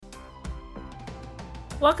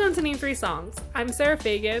Welcome to Name 3 Songs. I'm Sarah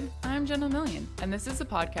Fagan. I'm Jenna Million, and this is a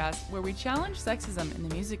podcast where we challenge sexism in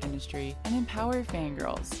the music industry and empower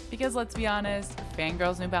fangirls. Because let's be honest,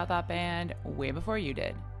 fangirls knew about that band way before you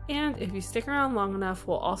did. And if you stick around long enough,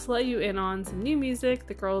 we'll also let you in on some new music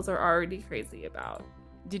the girls are already crazy about.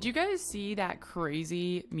 Did you guys see that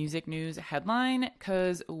crazy music news headline?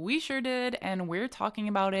 Because we sure did, and we're talking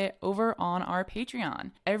about it over on our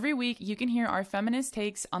Patreon. Every week, you can hear our feminist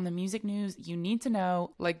takes on the music news you need to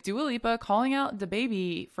know, like Dua Lipa calling out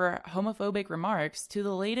DaBaby for homophobic remarks to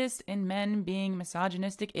the latest in men being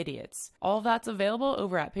misogynistic idiots. All of that's available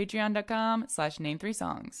over at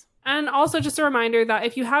patreon.com/name3songs. And also just a reminder that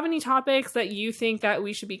if you have any topics that you think that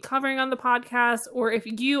we should be covering on the podcast, or if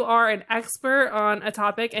you are an expert on a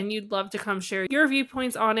topic and you'd love to come share your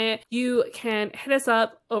viewpoints on it, you can hit us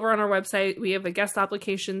up over on our website. We have a guest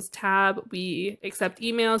applications tab. We accept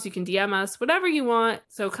emails. You can DM us, whatever you want.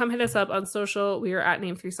 So come hit us up on social. We are at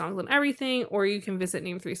Name3Songs on everything, or you can visit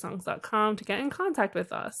name3songs.com to get in contact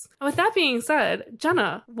with us. And with that being said,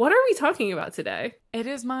 Jenna, what are we talking about today? It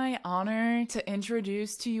is my honor to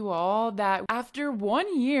introduce to you all that after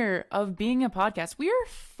 1 year of being a podcast, we are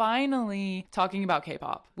finally talking about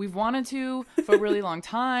K-pop. We've wanted to for a really long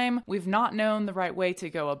time. We've not known the right way to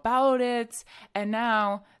go about it. And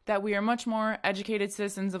now that we are much more educated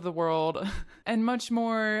citizens of the world and much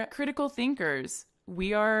more critical thinkers,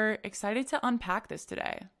 we are excited to unpack this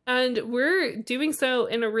today. And we're doing so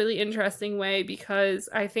in a really interesting way because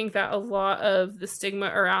I think that a lot of the stigma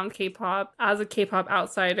around K-pop as a K-pop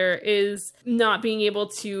outsider is not being able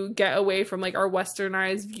to get away from like our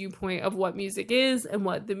westernized viewpoint of what music is and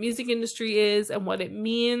what the music industry is and what it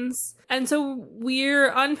means. And so we're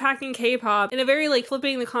unpacking K-pop in a very like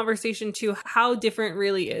flipping the conversation to how different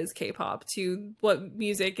really is K-pop to what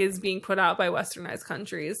music is being put out by westernized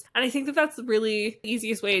countries. And I think that that's really the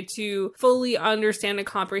easiest way to fully understand and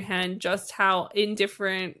comprehend just how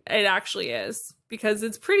indifferent it actually is, because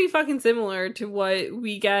it's pretty fucking similar to what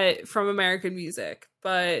we get from American music.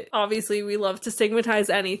 But obviously we love to stigmatize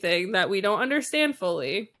anything that we don't understand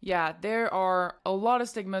fully. Yeah, there are a lot of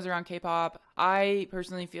stigmas around K-pop. I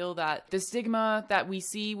personally feel that the stigma that we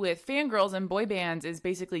see with fangirls and boy bands is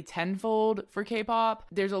basically tenfold for K-pop.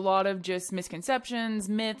 There's a lot of just misconceptions,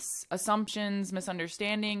 myths, assumptions,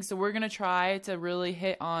 misunderstandings. So we're going to try to really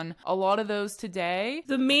hit on a lot of those today.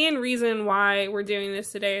 The main reason why we're doing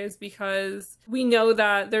this today is because we know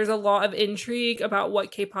that there's a lot of intrigue about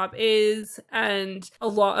what K-pop is and a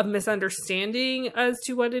lot of misunderstanding as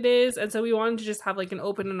to what it is. And so we wanted to just have like an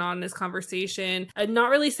open and honest conversation and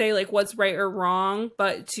not really say like what's right or wrong,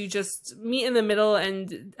 but to just meet in the middle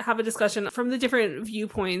and have a discussion from the different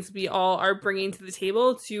viewpoints we all are bringing to the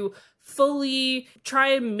table to fully try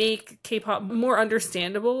and make K-pop more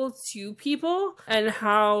understandable to people, and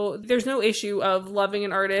how there's no issue of loving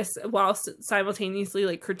an artist while simultaneously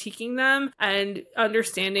like critiquing them and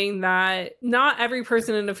understanding that not every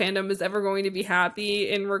person in a fandom is ever going to be happy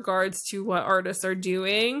in regards to what artists are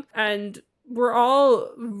doing. And we're all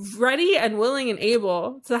ready and willing and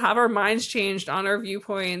able to have our minds changed on our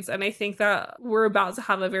viewpoints. And I think that we're about to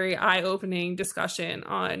have a very eye-opening discussion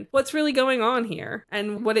on what's really going on here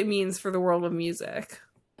and what it means for the world of music.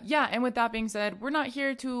 Yeah, and with that being said, we're not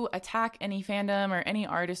here to attack any fandom or any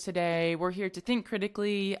artist today. We're here to think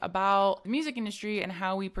critically about the music industry and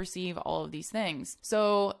how we perceive all of these things.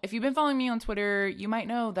 So if you've been following me on Twitter, you might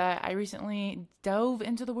know that I recently dove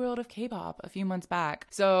into the world of K-pop a few months back.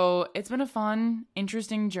 So it's been a fun,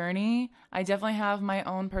 interesting journey. I definitely have my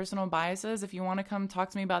own personal biases. If you want to come talk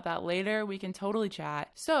to me about that later, we can totally chat.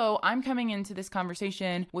 So I'm coming into this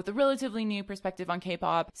conversation with a relatively new perspective on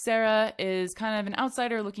K-pop. Sarah is kind of an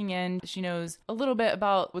outsider looking in. She knows a little bit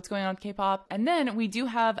about what's going on with K-pop. And then we do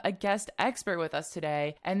have a guest expert with us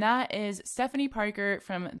today, and that is Stephanie Parker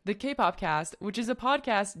from the K-pop Cast, which is a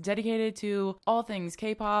podcast dedicated to all things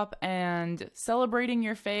K-pop and celebrating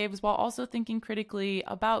your faves while also thinking critically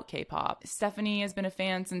about K-pop. Stephanie has been a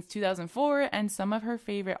fan since 2004, and some of her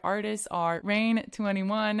favorite artists are Rain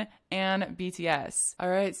 21 and BTS. All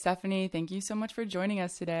right, Stephanie, thank you so much for joining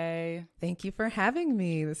us today. Thank you for having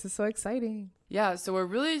me. This is so exciting. Yeah, so we're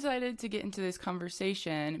really excited to get into this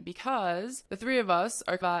conversation because the three of us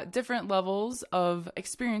are at different levels of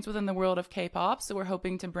experience within the world of K-pop. So we're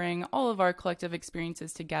hoping to bring all of our collective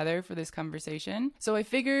experiences together for this conversation. So I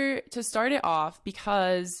figure to start it off,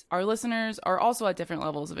 because our listeners are also at different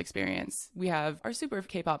levels of experience. We have our super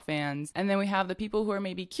K-pop fans, and then we have the people who are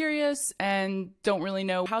maybe curious and don't really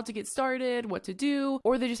know how to get started, what to do,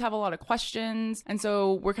 or they just have a lot of questions. And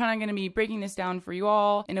so we're kind of going to be breaking this down for you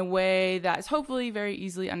all in a way that is hopefully hopefully very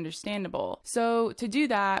easily understandable. So to do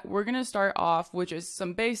that, we're going to start off with just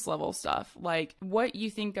some base level stuff, like what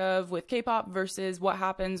you think of with K-pop versus what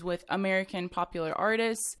happens with American popular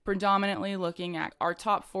artists, predominantly looking at our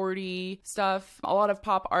top 40 stuff. A lot of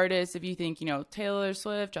pop artists, if you think, Taylor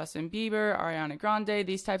Swift, Justin Bieber, Ariana Grande,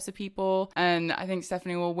 these types of people. And I think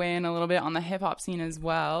Stephanie will weigh in a little bit on the hip hop scene as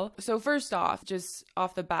well. So first off, just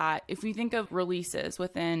off the bat, if we think of releases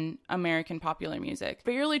within American popular music,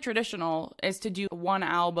 fairly traditional is to do one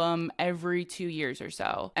album every 2 years or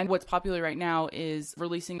so. And what's popular right now is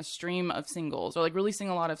releasing a stream of singles, or like releasing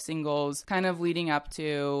a lot of singles kind of leading up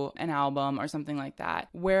to an album or something like that.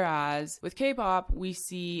 Whereas with K-pop, we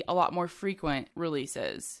see a lot more frequent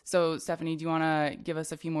releases. So Stephanie, do you want to give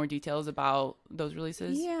us a few more details about those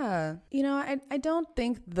releases? Yeah. I don't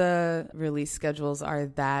think the release schedules are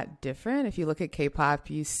that different. If you look at K-pop,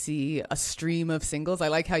 you see a stream of singles. I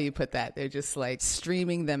like how you put that. They're just like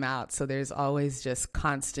streaming them out. So there's always just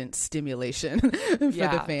constant stimulation for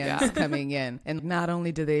the fans coming in. And not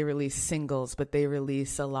only do they release singles, but they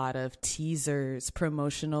release a lot of teasers,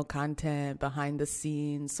 promotional content, behind the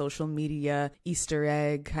scenes, social media, Easter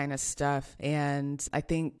egg kind of stuff. And I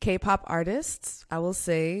think K-pop artists, I will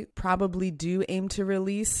say, probably do aim to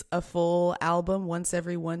release a full album once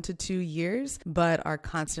every 1 to 2 years, but are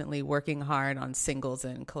constantly working hard on singles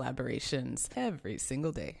and collaborations every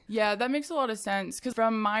single day. Yeah, that makes a lot of sense, because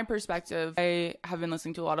from my perspective, I have been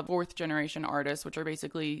listening to a lot of fourth generation artists, which are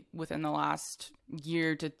basically within the last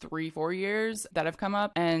year to 3-4 years that have come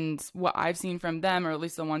up. And what I've seen from them, or at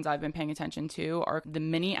least the ones I've been paying attention to, are the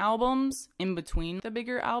mini albums in between the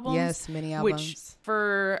bigger albums. Yes, mini albums. Which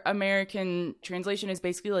for American translation is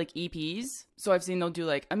basically like EPs. So I've seen they'll do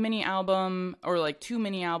like a mini album or like 2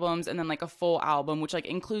 mini albums and then like a full album, which like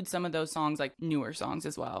includes some of those songs, like newer songs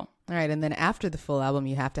as well. All right. And then after the full album,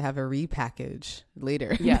 you have to have a repackage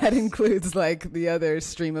later. Yes. That includes like the other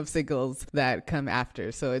stream of singles that come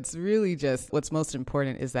after. So it's really just what's most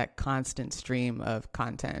important is that constant stream of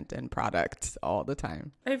content and product all the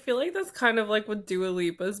time. I feel like that's kind of like what Dua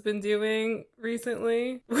Lipa's been doing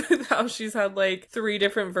recently with how she's had like 3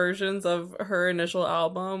 different versions of her initial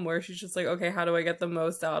album where she's just like, okay, how do I get the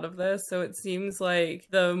most out of this? So it seems like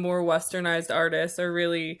the more westernized artists are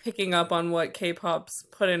really picking up on what K-pop's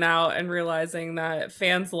putting out and realizing that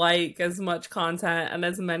fans like as much content and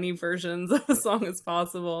as many versions of a song as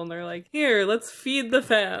possible. And they're like, here, let's feed the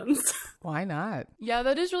fans. Why not? Yeah,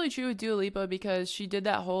 that is really true with Dua Lipa, because she did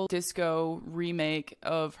that whole disco remake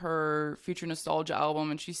of her Future Nostalgia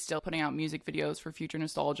album, and she's still putting out music videos for Future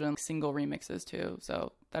Nostalgia and single remixes too.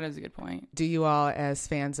 So that is a good point. Do you all, as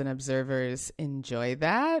fans and observers, enjoy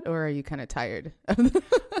that, or are you kind of tired?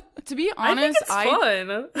 To be honest, I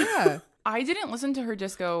think it's fun. Yeah. I didn't listen to her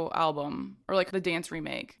disco album or like the dance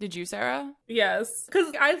remake. Did you, Sarah? Yes.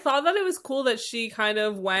 Because I thought that it was cool that she kind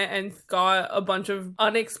of went and got a bunch of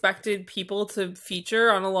unexpected people to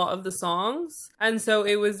feature on a lot of the songs. And so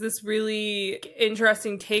it was this really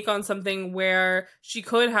interesting take on something where she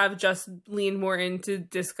could have just leaned more into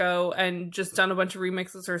disco and just done a bunch of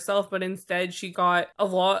remixes herself. But instead, she got a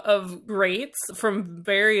lot of greats from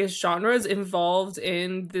various genres involved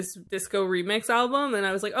in this disco remix album. And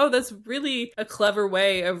I was like, oh, that's really a clever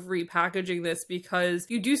way of repackaging this, because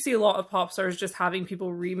you do see a lot of pop stars just having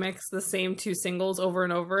people remix the same 2 singles over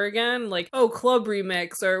and over again, like, oh, club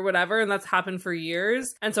remix or whatever, and that's happened for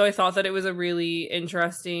years. And so I thought that it was a really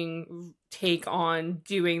interesting take on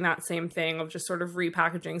doing that same thing of just sort of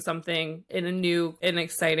repackaging something in a new and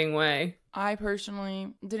exciting way. I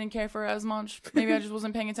personally didn't care for it as much. Maybe I just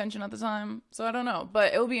wasn't paying attention at the time. So I don't know.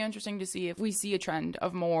 But it'll be interesting to see if we see a trend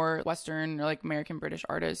of more Western or like American British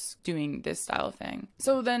artists doing this style of thing.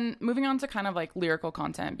 So then moving on to kind of like lyrical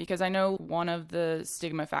content, because I know one of the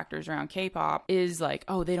stigma factors around K-pop is like,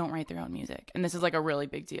 oh, they don't write their own music. And this is like a really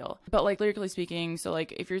big deal. But like lyrically speaking, so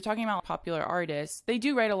like if you're talking about popular artists, they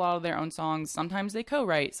do write a lot of their own songs. Sometimes they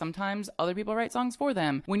co-write. Sometimes other people write songs for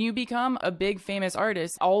them. When you become a big famous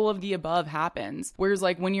artist, all of the above happens. Whereas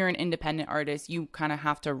like when you're an independent artist, you kind of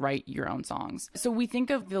have to write your own songs. So we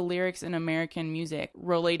think of the lyrics in American music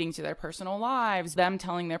relating to their personal lives, them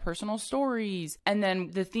telling their personal stories, and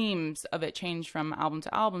then the themes of it change from album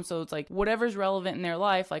to album. So it's like whatever's relevant in their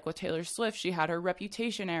life, like with Taylor Swift, she had her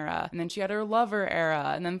Reputation era, and then she had her Lover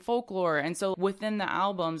era, and then Folklore. And so within the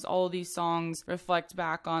albums, all of these songs reflect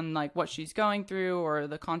back on like what she's going through or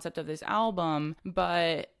the concept of this album.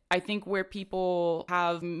 But I think where people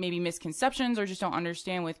have maybe misconceptions or just don't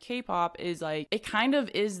understand with K-pop is like, it kind of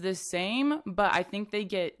is the same, but I think they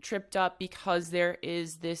get tripped up because there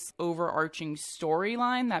is this overarching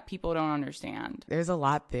storyline that people don't understand. There's a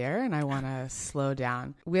lot there, and I want to slow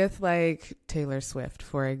down. With like Taylor Swift,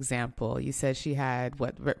 for example, you said she had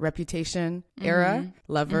what, Reputation era,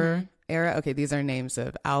 Lover era? Okay, these are names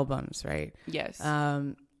of albums, right? Yes.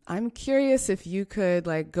 I'm curious if you could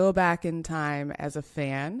like go back in time as a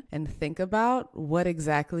fan and think about what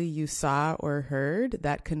exactly you saw or heard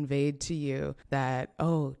that conveyed to you that,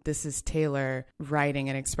 oh, this is Taylor writing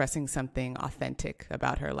and expressing something authentic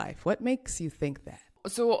about her life. What makes you think that?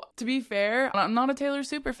 So to be fair, I'm not a Taylor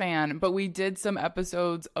super fan, but we did some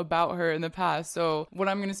episodes about her in the past. So what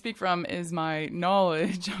I'm going to speak from is my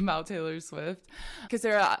knowledge about Taylor Swift. Because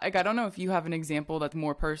Sarah, like, I don't know if you have an example that's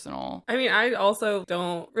more personal. I mean, I also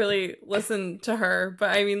don't really listen to her, but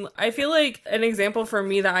I mean, I feel like an example for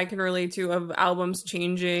me that I can relate to of albums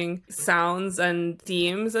changing sounds and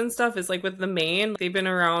themes and stuff is like with The Main. They've been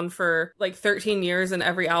around for like 13 years and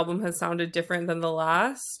every album has sounded different than the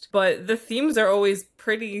last, but the themes are always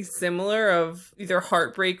pretty similar of either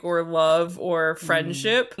heartbreak or love or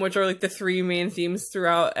friendship, which are like the three main themes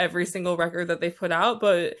throughout every single record that they've put out,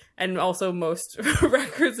 but and also most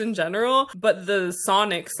records in general. But the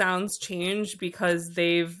sonic sounds change because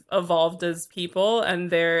they've evolved as people and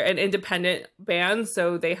they're an independent band,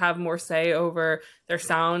 so they have more say over their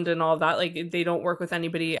sound and all that. Like they don't work with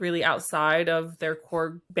anybody really outside of their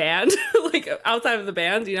core band, like outside of the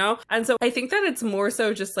band, you know? And so I think that it's more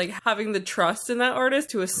so just like having the trust in that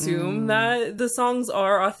artist to assume that the songs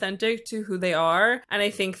are authentic to who they are. And I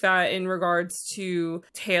think that in regards to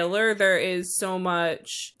Taylor, there is so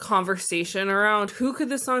much conversation around who could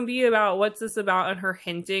this song be about? What's this about? And her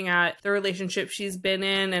hinting at the relationship she's been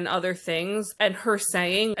in and other things. And her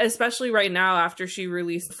saying, especially right now after she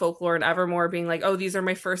released Folklore and Evermore, being like, oh, these are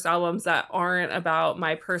my first albums that aren't about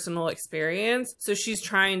my personal experience. So she's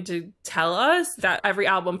trying to tell us that every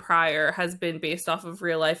album prior has been based off of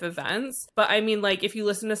real life events. But I mean, like, if you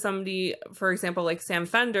listen to somebody, for example, like Sam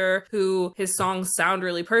Fender, who his songs sound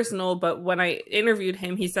really personal, but when I interviewed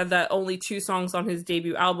him, he said that only 2 songs on his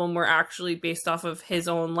debut album were actually based off of his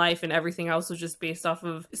own life and everything else was just based off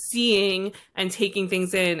of seeing and taking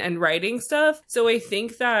things in and writing stuff. So I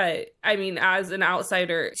think that, I mean, as an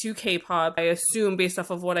outsider to K-pop, I assume based off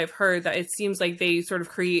of what I've heard that it seems like they sort of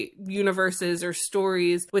create universes or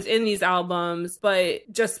stories within these albums, but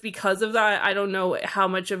just because of that, I don't know how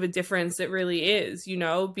much of a difference it really is, you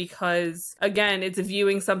know, because again, it's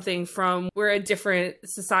viewing something from, we're a different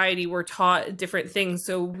society, we're taught different things,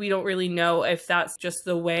 so we don't really know if that's just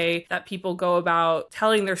the way that people go about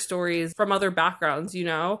telling their stories from other backgrounds, you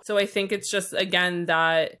know? So I think it's just, again,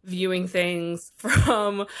 that viewing things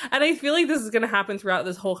from, and I feel like this is going to happen throughout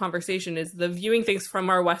this whole conversation, is the viewing things from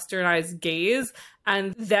our westernized gaze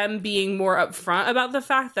and them being more upfront about the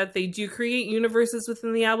fact that they do create universes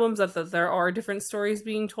within the albums, that there are different stories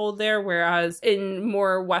being told there, whereas in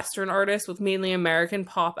more Western artists with mainly American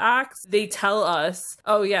pop acts, they tell us,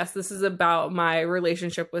 oh yes, this is about my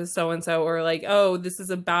relationship with so-and-so, or like, oh, this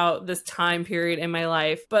is about this time period in my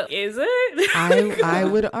life. But is it? I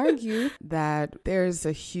would argue that there's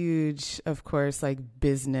a huge, of course, like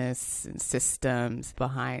business and systems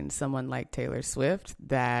behind someone like Taylor Swift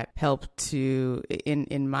that help to,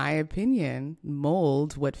 in my opinion,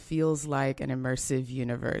 mold what feels like an immersive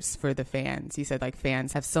universe for the fans. You said like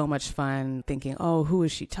fans have so much fun thinking, oh, who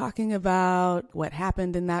is she talking about? What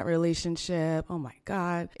happened in that relationship? Oh my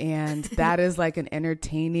God. And that is like an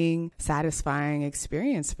entertaining, satisfying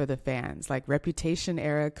experience for the fans. Like Reputation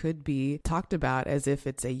era could be talked about as if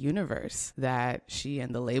it's a universe that she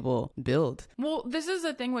and the label build. Well, this is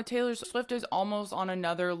the thing with Taylor Swift, is almost on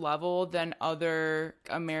another level than other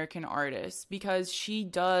American artists, because she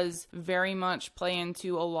does very much play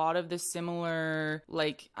into a lot of the similar,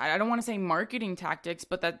 like, I don't want to say marketing tactics,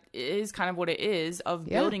 but that is kind of what it is, of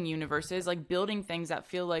building universes, like building things that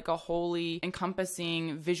feel like a wholly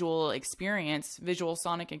encompassing visual experience, visual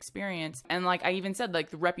sonic experience. And like I even said, like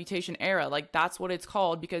the Reputation era, like that's what it's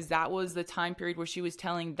called because that was the time period where she was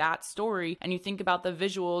telling that story. And you think about the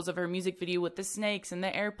visuals of her music video with the snakes and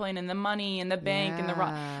the airplane and the money and the bank and the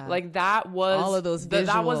like that was all of those visuals,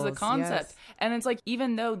 that was the concept. Yes. And And it's like,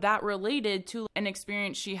 even though that related to an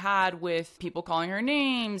experience she had with people calling her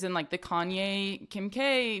names and like the Kanye Kim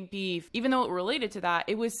K beef, even though it related to that,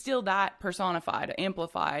 it was still that personified,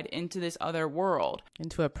 amplified into this other world,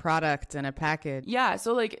 into a product and a package. Yeah.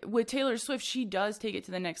 So like with Taylor Swift, she does take it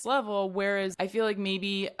to the next level. Whereas I feel like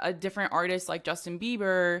maybe a different artist like Justin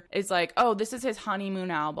Bieber is like, oh, this is his honeymoon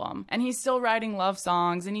album. And he's still writing love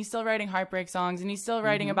songs and he's still writing heartbreak songs and he's still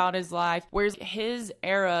writing about his life. Whereas his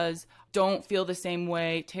eras don't feel the same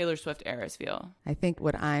way Taylor Swift eras feel. I think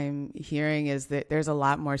what I'm hearing is that there's a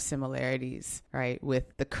lot more similarities, right,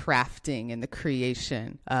 with the crafting and the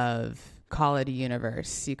creation of, call it a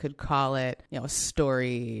universe. You could call it, a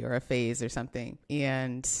story or a phase or something.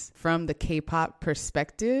 And from the K-pop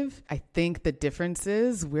perspective, I think the difference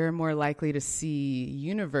is we're more likely to see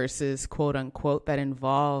universes, quote unquote, that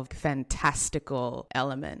involve fantastical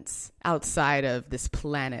elements outside of this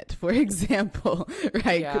planet, for example,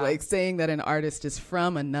 right? Yeah. Like saying that an artist is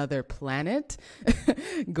from another planet,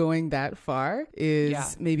 going that far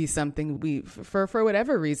is maybe something we, for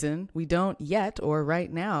whatever reason, we don't yet or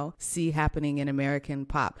right now see happening in American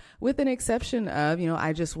pop, with an exception of,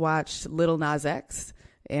 I just watched Lil Nas X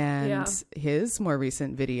and his more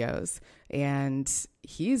recent videos, and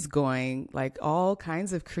he's going like all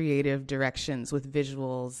kinds of creative directions with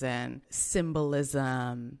visuals and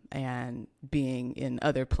symbolism and being in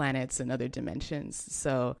other planets and other dimensions.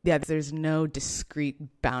 So yeah, there's no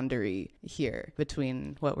discrete boundary here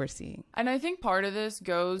between what we're seeing. And I think part of this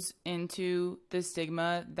goes into the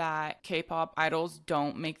stigma that K-pop idols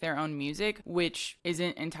don't make their own music, which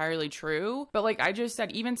isn't entirely true. But like I just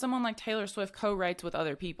said, even someone like Taylor Swift co-writes with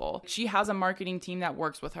other people. She has a marketing team that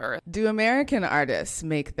works with her. Do American artists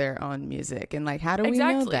make their own music? And like, how do we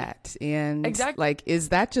know that? And like, is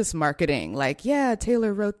that just marketing? Like, yeah,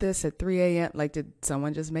 Taylor wrote this at 3 a.m. Like, did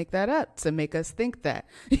someone just make that up to make us think that,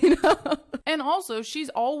 And also, she's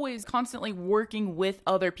always constantly working with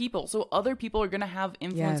other people. So other people are going to have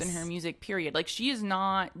influence in her music, period. Like, she is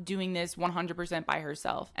not doing this 100% by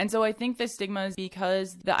herself. And so I think the stigma is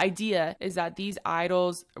because the idea is that these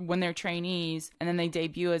idols, when they're trainees and then they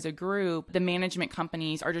debut as a group, the management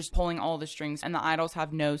companies are just pulling all the strings and the idols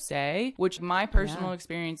have no say, which my personal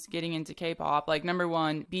experience getting into K-pop, like number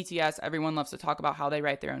one, BTS, everyone loves to talk about how they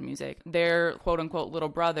write their own music. They're quote unquote little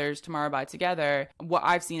brothers, Tomorrow by Together. What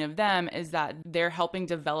I've seen of them is that they're helping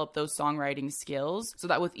develop those songwriting skills so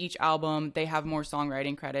that with each album, they have more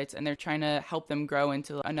songwriting credits and they're trying to help them grow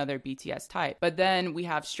into another BTS type. But then we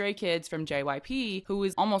have Stray Kids from JYP, who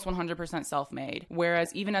is almost 100% self-made.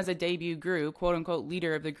 Whereas even as a debut group, quote unquote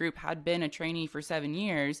leader of the group had been a trainee for 7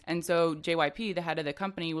 years. And so JYP, the head of the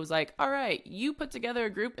company, was like, all right, you put together a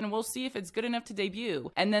group and we'll see if it's good enough to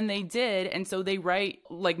debut. And then they did. And so they write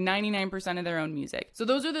like 99% of their own music. So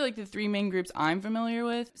those are the three main groups I'm familiar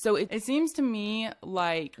with. So it seems to me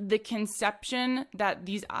like the conception that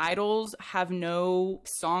these idols have no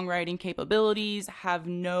songwriting capabilities, have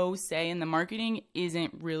no say in the marketing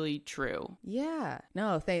isn't really true. Yeah.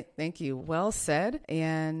 No, thank you. Well said.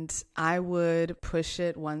 And I would push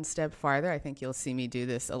it one step farther. I think you'll see me do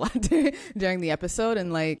this a lot during the episode,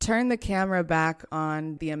 and like turn the camera back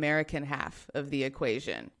on the American half of the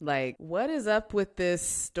equation. Like, what is up with this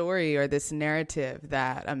story or this narrative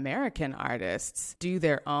that American artists do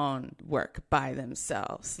their own work by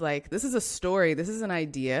themselves? Like, this is a story, this is an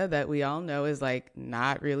idea that we all know is like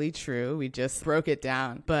not really true. We just broke it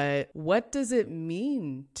down. But what does it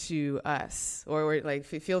mean to us? Or like,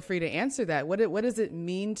 feel free to answer that. What does it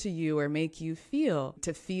mean to you or make you feel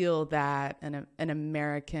to feel that an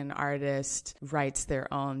American artist writes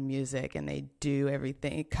their own music and they do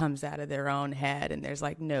everything, it comes out of their own head and there's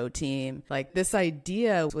like no team? Like, this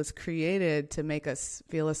idea was created to make us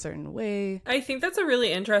feel a certain way. I think that's a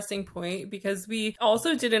really interesting point, because we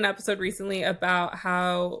also did an episode recently about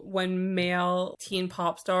how when male teen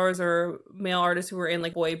pop stars or male artists who were in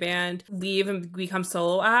like boy band leave and become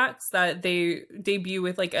solo acts, that they debut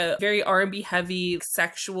with like a very R&B heavy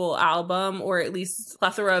sexual album, or at least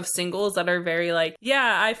plethora of singles that are very like,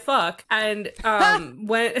 yeah, I fuck. And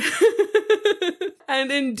when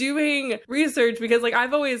and in doing research, because like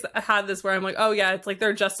I've always had this where I'm like, oh yeah, it's like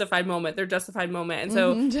their justified moment. And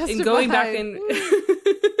so in going back and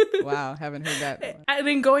wow, haven't heard that. And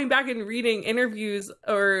then going back and reading interviews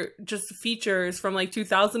or just features from like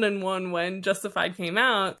 2001 when Justified came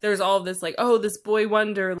out, there's all of this like, oh, this boy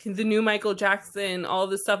wonder, the new Michael Jackson, all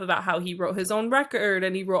this stuff about how he wrote his own record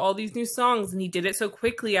and he wrote all these new songs and he did it so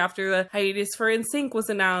quickly after the hiatus for NSYNC was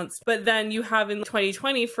announced. But then you have in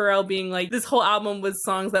 2020 Pharrell being like, this whole album was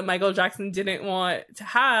songs that Michael Jackson didn't want to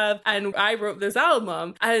have, and I wrote this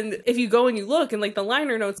album. And if you go and you look in like the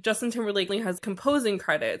liner notes, Justin Timberlake has composing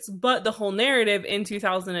credits, But the whole narrative in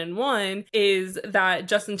 2001 is that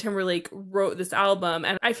Justin Timberlake wrote this album.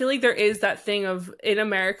 And I feel like there is that thing of, in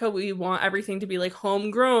America, we want everything to be like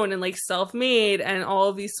homegrown and like self-made and all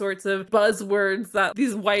of these sorts of buzzwords that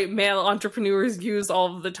these white male entrepreneurs use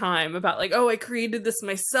all of the time about like, oh, I created this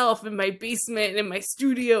myself in my basement, in my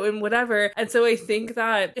studio, and whatever. And so I think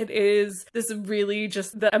that it is this really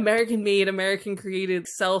just the American made, American created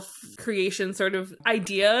self-creation sort of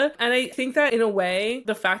idea. And I think that in a way,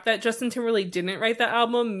 the fact that Justin Timberlake didn't write that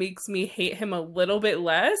album makes me hate him a little bit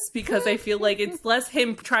less, because I feel like it's less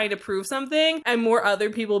him trying to prove something and more other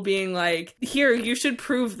people being like, here, you should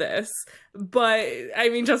prove this. But I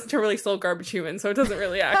mean, Justin Timberlake's still a garbage human, so it doesn't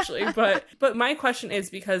really actually. But my question is,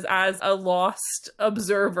 because as a lost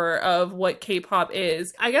observer of what K-pop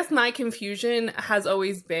is, I guess my confusion has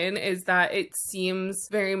always been is that it seems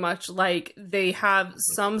very much like they have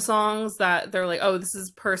some songs that they're like, oh, this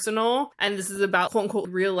is personal and this is about quote unquote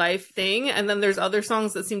real life thing. And then there's other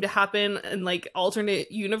songs that seem to happen in like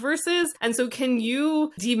alternate universes. And so can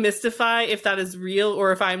you demystify if that is real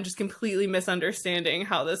or if I'm just completely misunderstanding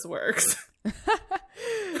how this works?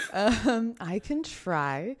 I can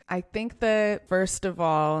try. I think that first of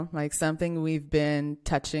all, like something we've been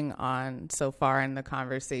touching on so far in the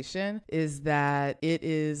conversation is that it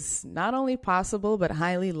is not only possible, but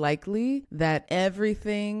highly likely that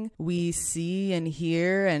everything we see and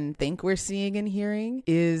hear and think we're seeing and hearing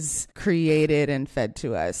is created and fed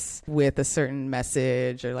to us with a certain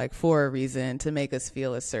message or like for a reason to make us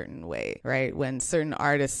feel a certain way, right? When certain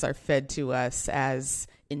artists are fed to us as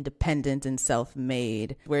independent and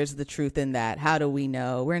self-made. Where's the truth in that? How do we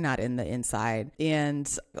know? We're not in the inside. And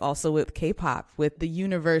also with K-pop, with the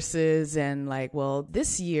universes and like, well,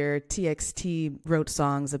 this year TXT wrote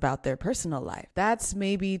songs about their personal life. That's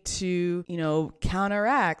maybe to,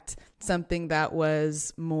 counteract something that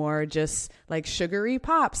was more just like sugary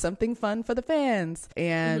pop, something fun for the fans.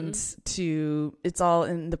 And it's all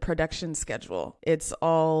in the production schedule. It's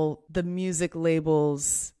all the music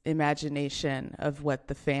labels' imagination of what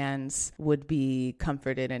the fans would be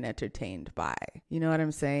comforted and entertained by. You know what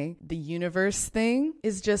I'm saying? The universe thing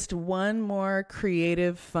is just one more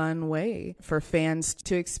creative, fun way for fans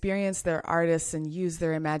to experience their artists and use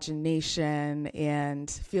their imagination and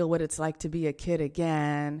feel what it's like to be a kid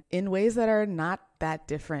again in ways that are not that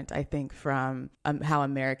different, I think, from how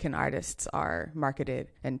American artists are marketed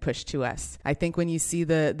and pushed to us. I think when you see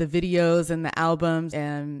the videos and the albums,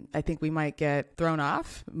 and I think we might get thrown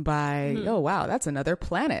off by, oh, wow, that's another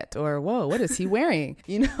planet, or whoa, what is he wearing?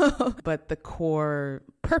 But the core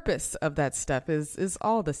purpose of that stuff is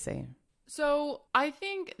all the same. So I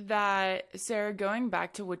think that, Sarah, going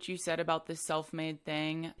back to what you said about this self-made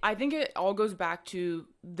thing, I think it all goes back to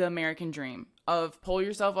the American dream of pull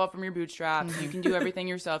yourself up from your bootstraps. You can do everything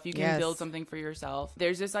yourself. You can build something for yourself.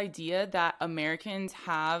 There's this idea that Americans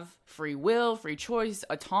have free will, free choice,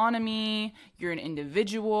 autonomy. You're an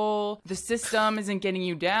individual. The system isn't getting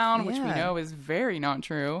you down, which we know is very not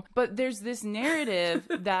true. But there's this narrative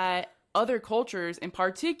that other cultures, and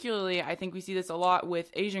particularly I think we see this a lot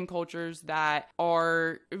with Asian cultures that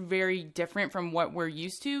are very different from what we're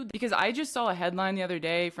used to. Because I just saw a headline the other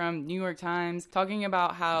day from New York Times talking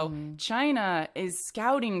about how China is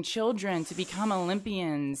scouting children to become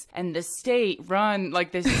Olympians, and the state-run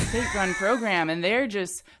program, and they're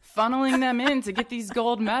just funneling them in to get these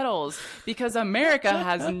gold medals because America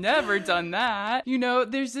has never done that.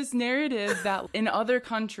 There's this narrative that in other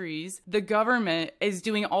countries, the government is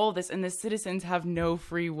doing all of this and the citizens have no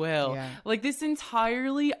free will. Yeah. Like, this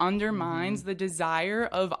entirely undermines the desire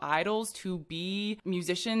of idols to be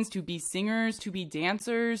musicians, to be singers, to be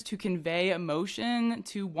dancers, to convey emotion,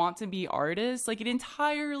 to want to be artists. Like, it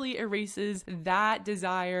entirely erases that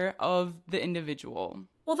desire of the individual.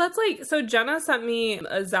 Well, that's so Jenna sent me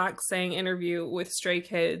a Zach Sang interview with Stray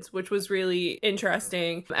Kids, which was really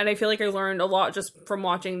interesting. And I feel like I learned a lot just from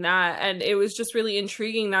watching that. And it was just really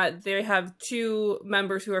intriguing that they have two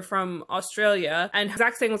members who are from Australia. And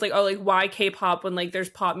Zach Sang was like, oh, why K-pop when there's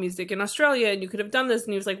pop music in Australia and you could have done this?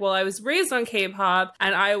 And he was like, well, I was raised on K-pop.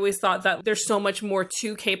 And I always thought that there's so much more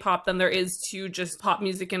to K-pop than there is to just pop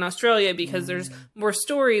music in Australia because there's more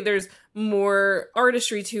story, there's more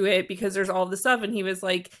artistry to it because there's all this stuff. And he was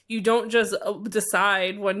like, you don't just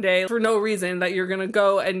decide one day for no reason that you're gonna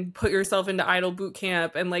go and put yourself into idol boot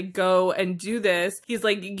camp and go and do this. He's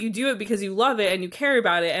like, you do it because you love it and you care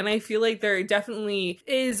about it. And I feel like there definitely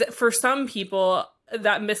is, for some people,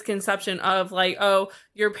 that misconception of oh,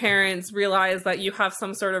 your parents realize that you have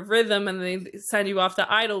some sort of rhythm and they send you off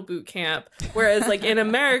to idol boot camp. Whereas in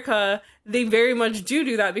America, they very much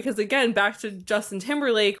do that because, again, back to Justin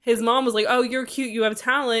Timberlake, his mom was like, oh, you're cute, you have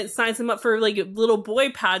talent, signs him up for like little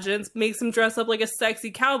boy pageants, makes him dress up like a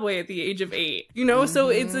sexy cowboy at the age of 8, you know? So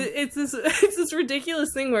it's this ridiculous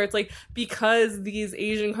thing where it's like, because these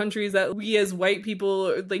Asian countries that we as white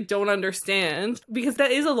people like don't understand, because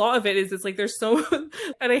that is a lot of it, is it's like there's so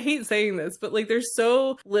and I hate saying this, but like there's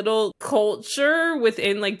so little culture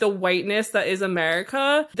within like the whiteness that is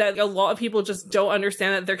America that a lot of people just don't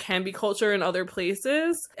understand that there can be culture in other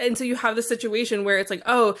places. And so you have the situation where it's like,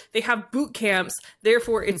 oh, they have boot camps,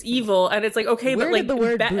 therefore it's evil. And it's like, okay, where but like did the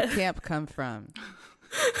word boot camp come from?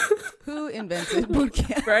 Who invented boot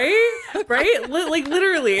camp? Right? Like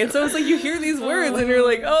literally. And so it's like you hear these words and you're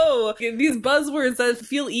like, oh, these buzzwords that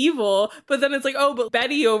feel evil. But then it's like, oh, but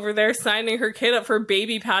Betty over there signing her kid up for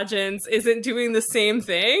baby pageants isn't doing the same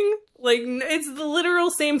thing. Like, it's the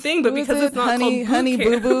literal same thing, but because it's not called Honey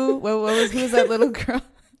boot camp. Boo Boo. Who was that little girl?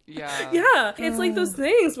 Yeah, it's like those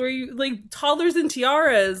things where you like toddlers and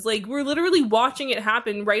tiaras, like we're literally watching it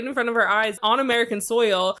happen right in front of our eyes on American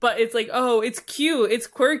soil, but it's like, oh, it's cute, it's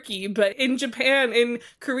quirky, but in Japan, in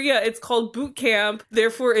Korea, it's called boot camp,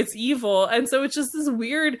 therefore it's evil. And so it's just this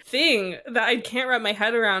weird thing that I can't wrap my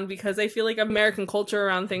head around, because I feel like American culture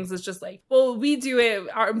around things is just like, well, we do it,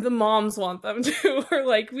 the moms want them to, or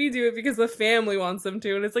like we do it because the family wants them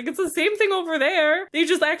to. And it's like, it's the same thing over there. They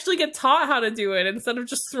just actually get taught how to do it instead of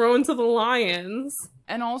just thrown to the lions.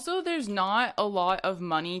 And also, there's not a lot of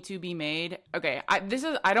money to be made. Okay, I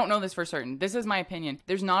don't know this for certain. This is my opinion.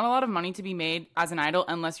 There's not a lot of money to be made as an idol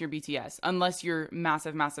unless you're BTS, unless you're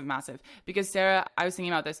massive, massive, massive. Because Sarah, I was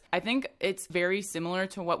thinking about this. I think it's very similar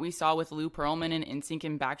to what we saw with Lou Pearlman and NSYNC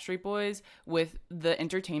and Backstreet Boys, with the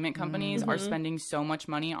entertainment companies are spending so much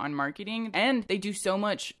money on marketing, and they do so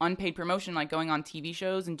much unpaid promotion, like going on TV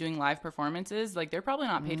shows and doing live performances. Like, they're probably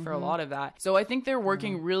not paid for a lot of that. So I think they're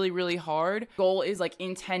working really, really hard. Goal is like,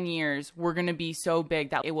 in 10 years, we're going to be so big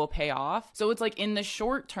that it will pay off. So it's like, in the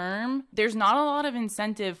short term, there's not a lot of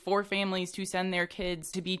incentive for families to send their kids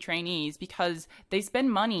to be trainees, because they spend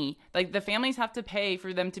money. Like, the families have to pay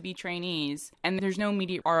for them to be trainees, and there's no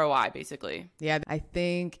immediate ROI, basically. Yeah, I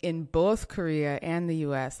think in both Korea and the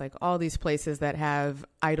US, like all these places that have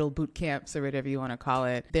idol boot camps or whatever you want to call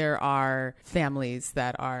it, there are families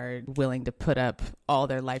that are willing to put up all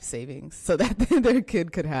their life savings so that their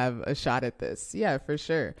kid could have a shot at this. Yeah, for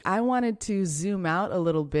sure. I wanted to zoom out a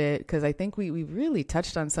little bit because I think we really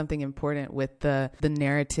touched on something important with the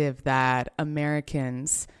narrative that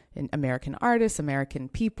Americans and American artists, American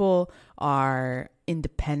people are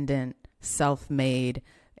independent, self-made.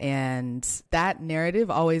 And that narrative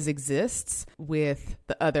always exists with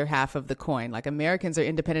the other half of the coin. Like, Americans are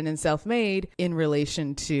independent and self-made in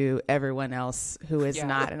relation to everyone else who is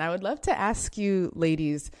not. And I would love to ask you,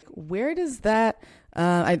 ladies, where does that...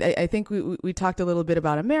 I think we talked a little bit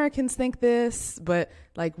about Americans think this, but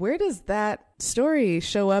like, where does that story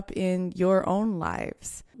show up in your own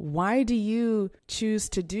lives? Why do you choose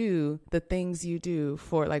to do the things you do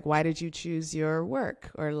for, like, why did you choose your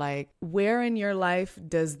work? Or like, where in your life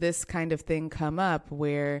does this kind of thing come up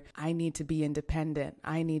where I need to be independent?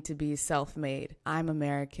 I need to be self-made. I'm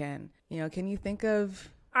American. You know, can you think of...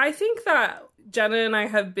 I think that Jenna and I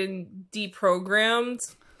have been deprogrammed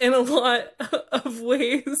in a lot of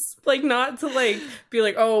ways, like, not to like be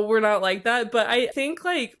like, oh, we're not like that, but I think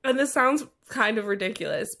like, and this sounds kind of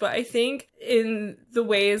ridiculous, but I think in the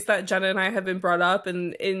ways that Jenna and I have been brought up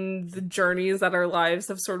and in the journeys that our lives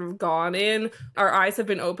have sort of gone in, our eyes have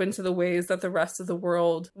been open to the ways that the rest of the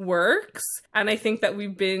world works. And I think that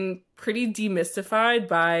we've been pretty demystified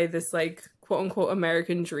by this like quote unquote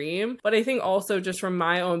American dream. But I think also just from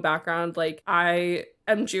my own background, like, I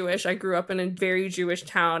am Jewish. I grew up in a very Jewish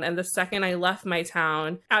town. And the second I left my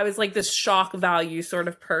town, I was like this shock value sort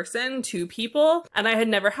of person to people. And I had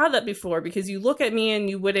never had that before, because you look at me and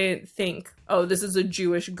you wouldn't think, oh, this is a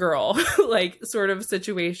Jewish girl, like sort of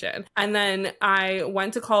situation. And then I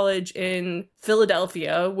went to college in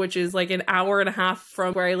Philadelphia, which is like an hour and a half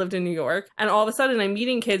from where I lived in New York. And all of a sudden I'm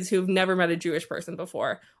meeting kids who've never met a Jewish person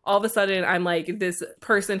before. All of a sudden I'm like this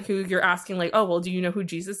person who you're asking like, oh, well, do you know who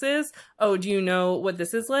Jesus is? Oh, do you know what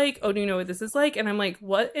this is like? Oh, do you know what this is like? And I'm like,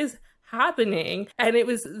 what is happening? And it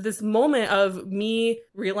was this moment of me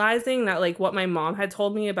realizing that like what my mom had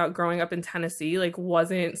told me about growing up in Tennessee like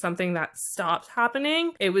wasn't something that stopped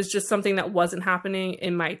happening. It was just something that wasn't happening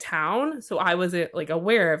in my town. So I wasn't like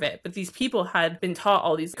aware of it. But these people had been taught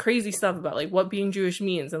all these crazy stuff about like what being Jewish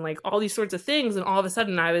means and like all these sorts of things. And all of a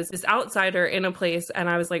sudden I was this outsider in a place and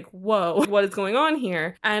I was like, whoa, what is going on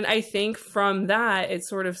here? And I think from that, it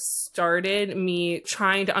sort of started me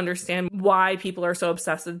trying to understand why people are so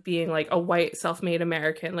obsessed with being like like a white self-made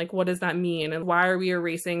American? Like, what does that mean? And why are we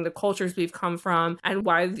erasing the cultures we've come from? And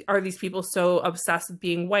why are these people so obsessed with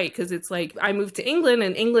being white? Because it's like, I moved to England,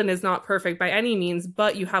 and England is not perfect by any means,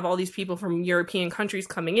 but you have all these people from European countries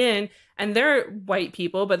coming in, and they're white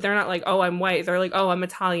people, but they're not like, oh, I'm white. They're like, oh, I'm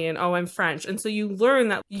Italian. Oh, I'm French. And so you learn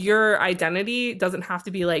that your identity doesn't have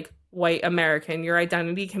to be like white American. Your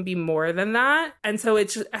identity can be more than that. And so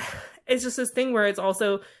it's just this thing where it's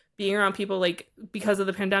also being around people, like, because of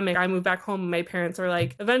the pandemic, I moved back home and my parents are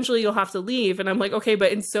like, eventually you'll have to leave. And I'm like, okay,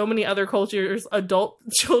 but in so many other cultures, adult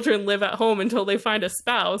children live at home until they find a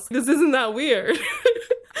spouse. This isn't that weird.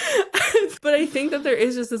 But I think that there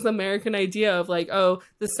is just this American idea of like, oh,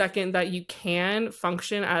 the second that you can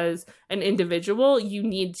function as an individual, you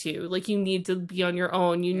need to be on your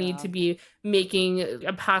own. You need to be making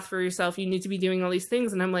a path for yourself. You need to be doing all these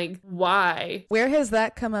things. And I'm like, why? Where has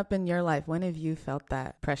that come up in your life? When have you felt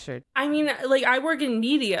that pressured? I mean, like, I work in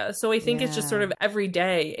media, so I think it's just sort of every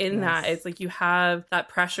day in that it's like you have that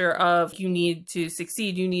pressure of you need to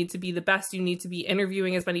succeed. You need to be the best. You need to be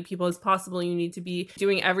interviewing as many people as possible. You need to be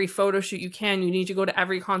doing every photo shoot you can. You need to go to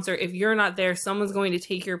every concert. If you're not there, someone's going to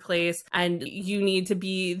take your place, and you need to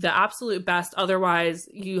be the absolute best. Otherwise,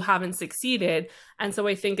 you haven't succeeded. And so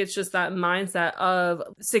I think it's just that mindset of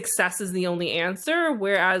success is the only answer.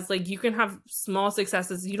 Whereas, like, you can have small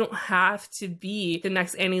successes. You don't have to be the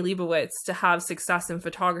next Annie Leibovitz to have success in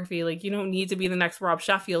photography. Like, you don't need to be the next Rob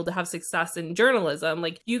Sheffield to have success in journalism.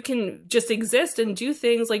 Like, you can just exist and do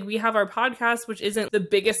things. Like, we have our podcast, which isn't the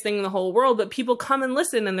biggest thing in the whole world, but people come and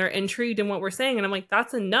listen and they're intrigued in what we're saying. And I'm like,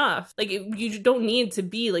 that's enough. Like, you don't need to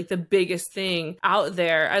be like the biggest thing out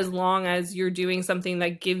there, as long as you're doing something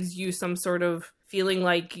that gives you some sort of feeling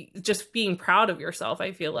like just being proud of yourself.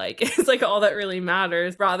 I feel like it's like all that really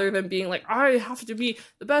matters, rather than being like, I have to be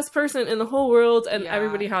the best person in the whole world and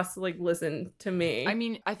everybody has to like listen to me. I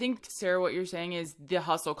mean, I think, Sarah, what you're saying is the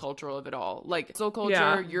hustle culture of it all. Like, hustle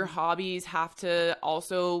culture, your hobbies have to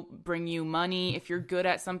also bring you money. If you're good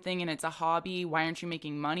at something and it's a hobby, why aren't you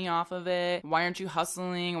making money off of it? Why aren't you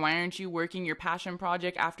hustling? Why aren't you working your passion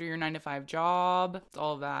project after your 9-to-5 job? It's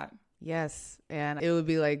all of that. Yes. And it would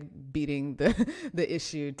be like beating the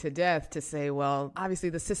issue to death to say, well, obviously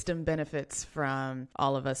the system benefits from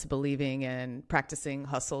all of us believing and practicing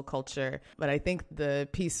hustle culture. But I think the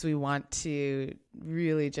piece we want to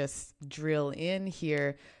really just drill in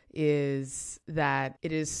here is that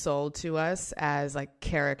it is sold to us as like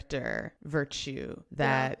character virtue,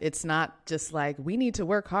 that it's not just like we need to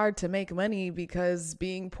work hard to make money because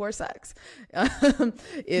being poor sucks.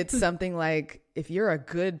 It's something like, if you're a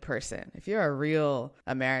good person, if you're a real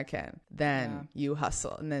American, then you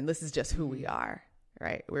hustle. And then this is just who we are.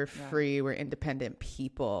 Right? We're free, we're independent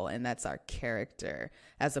people, and that's our character,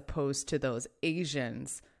 as opposed to those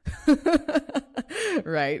Asians,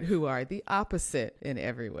 right, who are the opposite in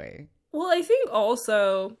every way. Well, I think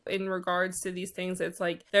also in regards to these things, it's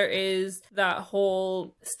like there is that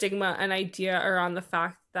whole stigma and idea around the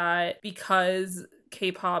fact that because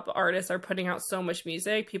K-pop artists are putting out so much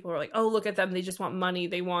music, people are like, oh, look at them, they just want money,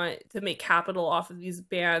 they want to make capital off of these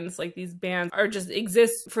bands. Like, these bands are just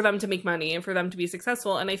exist for them to make money and for them to be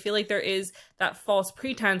successful. And I feel like there is that false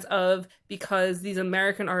pretense of, because these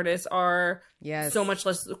American artists are so much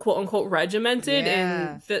less quote unquote regimented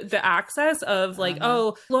in the access of like,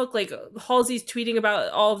 oh, look, like Halsey's tweeting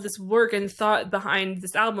about all of this work and thought behind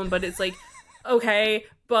this album, but it's like, okay,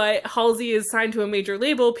 but Halsey is signed to a major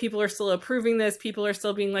label. People are still approving this. People are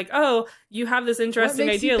still being like, "Oh, you have this interesting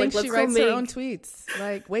idea. Like, let's she go writes make her own tweets.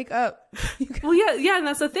 Like, wake up." Well, yeah, and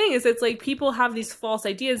that's the thing, is it's like people have these false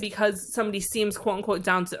ideas because somebody seems quote unquote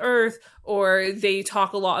down to earth, or they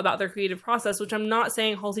talk a lot about their creative process. Which I'm not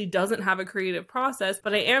saying Halsey doesn't have a creative process,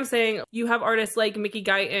 but I am saying you have artists like Mickey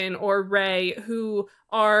Guyton or Ray who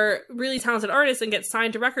are really talented artists and get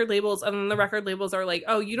signed to record labels, and then the record labels are like,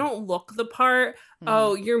 oh, you don't look the part.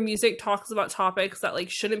 Oh, your music talks about topics that like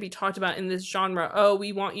shouldn't be talked about in this genre. Oh,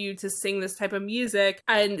 we want you to sing this type of music.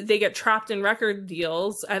 And they get trapped in record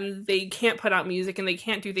deals and they can't put out music and they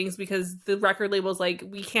can't do things because the record label's like,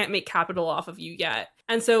 we can't make capital off of you yet.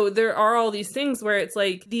 And so there are all these things where it's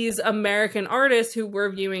like these American artists who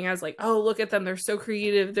we're viewing as like, oh, look at them, they're so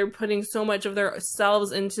creative, they're putting so much of their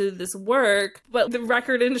selves into this work. But the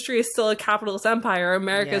record industry is still a capitalist empire.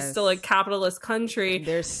 America is still a capitalist country.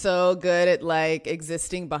 They're so good at like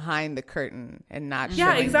existing behind the curtain and not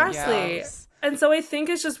showing exactly. themselves. And so I think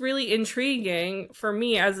it's just really intriguing for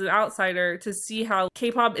me as an outsider to see how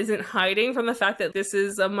K-pop isn't hiding from the fact that this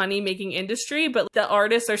is a money-making industry, but the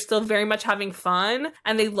artists are still very much having fun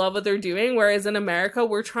and they love what they're doing. Whereas in America,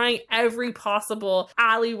 we're trying every possible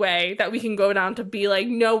alleyway that we can go down to be like,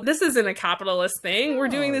 no, this isn't a capitalist thing. We're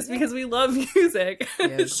doing this because we love music.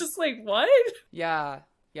 Yes. It's just like, what? Yeah.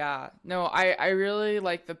 Yeah, no, I really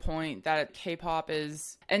like the point that K-pop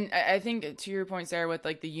is, and I think to your point, Sarah, with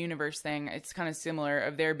like the universe thing, it's kind of similar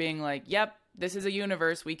of there being like, yep, this is a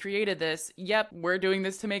universe, we created this, yep, we're doing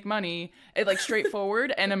this to make money. It like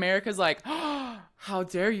straightforward, and America's like, oh, how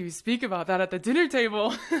dare you speak about that at the dinner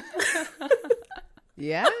table?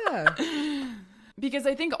 Yeah. Because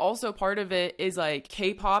I think also part of it is like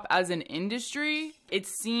K-pop as an industry, it's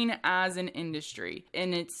seen as an industry.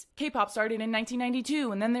 And it's K-pop started in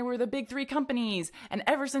 1992 and then there were the big three companies. And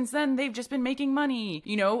ever since then, they've just been making money.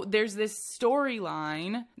 You know, there's this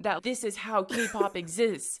storyline that this is how K-pop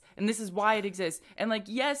exists and this is why it exists. And like,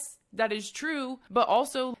 yes, that is true, but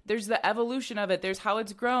also there's the evolution of it. There's how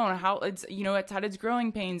it's grown, how it's, you know, it's had its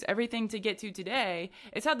growing pains, everything to get to today.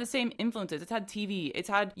 It's had the same influences. It's had TV, it's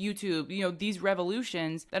had YouTube, you know, these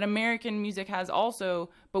revolutions that American music has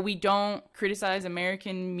also, but we don't criticize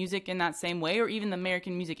American music in that same way, or even the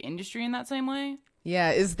American music industry in that same way.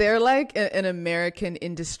 Yeah, is there like an American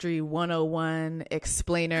industry 101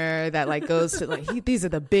 explainer that like goes to like these are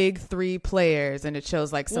the big three players, and it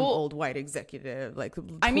shows like some old white executive like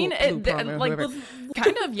kind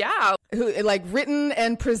of, yeah, who like written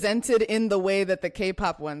and presented in the way that the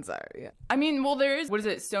K-pop ones are. Yeah, I mean, well, there is, what is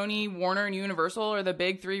it, Sony, Warner, and Universal are the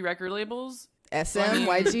big three record labels. SM,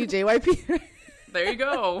 YG, JYP. There you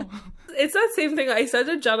go. It's that same thing I said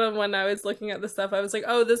to Jenna when I was looking at the stuff. I was like,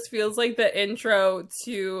 oh, this feels like the intro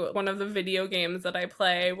to one of the video games that I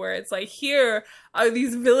play, where it's like, here are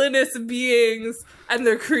these villainous beings and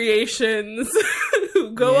their creations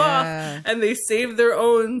who go off and they save their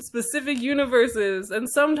own specific universes. And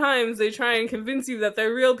sometimes they try and convince you that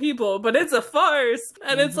they're real people, but it's a farce.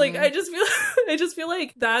 And it's like, I just feel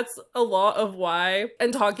like that's a lot of why.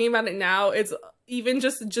 And talking about it now, it's even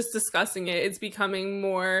just discussing it, it's becoming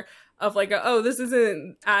more of like, this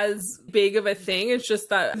isn't as big of a thing. It's just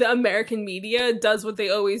that the American media does what they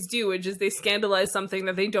always do, which is they scandalize something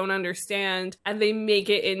that they don't understand and they make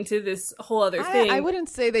it into this whole other thing. I wouldn't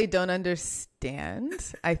say they don't understand.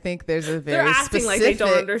 I think there's a very they're acting like they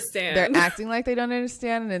don't understand. They're acting like they don't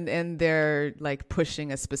understand, and they're like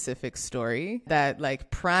pushing a specific story that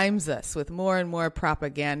like primes us with more and more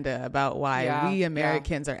propaganda about why we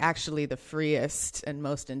Americans are actually the freest and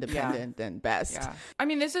most independent and best. Yeah. I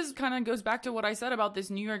mean, this is kind of goes back to what I said about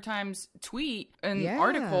this New York Times tweet and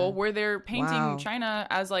article where they're painting China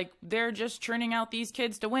as like they're just churning out these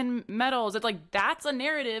kids to win medals. It's like that's a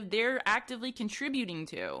narrative they're actively contributing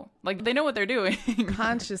to. Like they know what they're doing.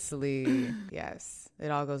 Consciously, yes.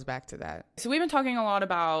 It all goes back to that. So we've been talking a lot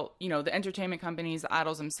about, you know, the entertainment companies, the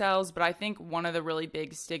idols themselves, but I think one of the really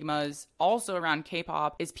big stigmas also around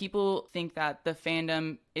K-pop is people think that the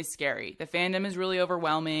fandom is scary. The fandom is really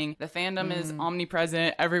overwhelming. The fandom is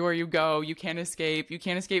omnipresent everywhere you go. You can't escape. You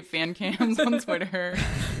can't escape fan cams on Twitter.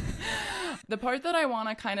 The part that I want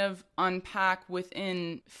to kind of unpack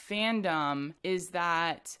within fandom is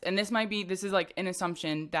that, and this is like an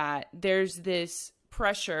assumption, that there's this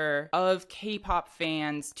pressure of K-pop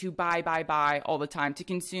fans to buy all the time, to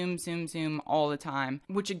consume all the time,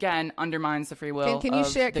 which again undermines the free will. Can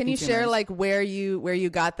you share like where you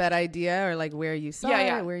got that idea, or like where you saw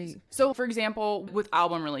it? Where you... So for example, with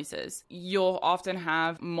album releases, you'll often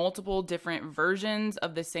have multiple different versions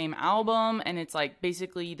of the same album, and it's like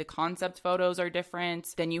basically the concept photos are different.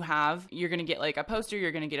 Then you're gonna get like a poster,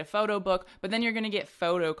 you're gonna get a photo book, but then you're gonna get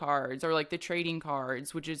photo cards or like the trading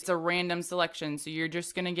cards, which is a random selection. So you're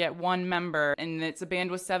just going to get one member, and it's a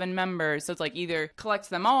band with 7 members. So it's like either collect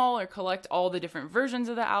them all or collect all the different versions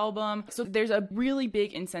of the album. So there's a really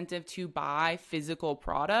big incentive to buy physical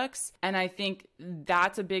products. And I think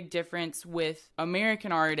that's a big difference with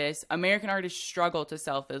American artists. American artists struggle to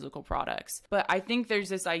sell physical products. But I think there's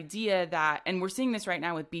this idea that, and we're seeing this right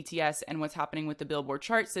now with BTS and what's happening with the Billboard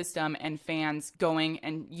chart system and fans going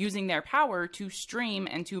and using their power to stream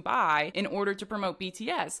and to buy in order to promote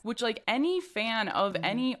BTS, which like any fan of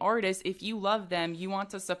any artist, if you love them, you want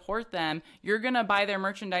to support them, you're gonna buy their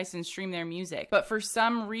merchandise and stream their music. But for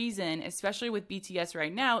some reason, especially with BTS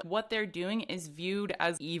right now, what they're doing is viewed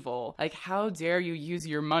as evil. Like, how dare you use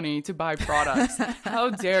your money to buy products? How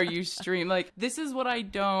dare you stream? Like, this is what I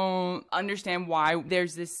don't understand, why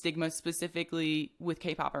there's this stigma specifically with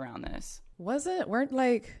K-pop around this. Weren't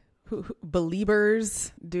like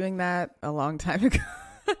Beliebers doing that a long time ago?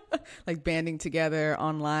 like banding together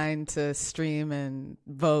online to stream and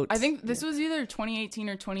vote. I think this was either 2018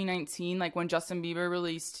 or 2019, like when Justin Bieber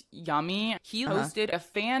released Yummy. He posted a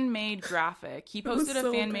fan-made graphic. He posted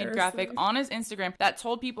a fan-made graphic on his Instagram that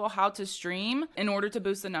told people how to stream in order to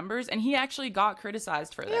boost the numbers, and he actually got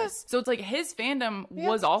criticized for this. So it's like his fandom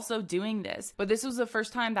was also doing this, but this was the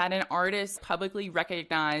first time that an artist publicly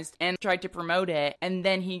recognized and tried to promote it, and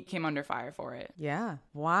then he came under fire for it. Yeah.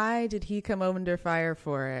 Why did he come under fire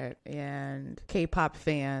for it? And K-pop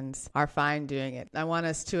fans are fine doing it. I want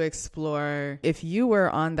us to explore, if you were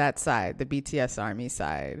on that side, the BTS ARMY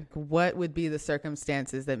side, what would be the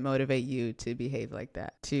circumstances that motivate you to behave like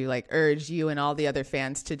that? To like urge you and all the other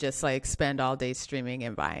fans to just like spend all day streaming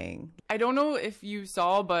and buying? I don't know if you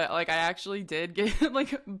saw, but like I actually did get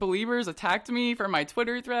like believers attacked me for my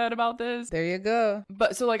Twitter thread about this. There you go.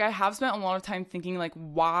 But so like I have spent a lot of time thinking like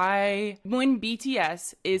why, when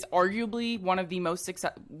BTS is arguably one of the most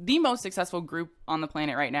successful group on the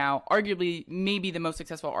planet right now, arguably maybe the most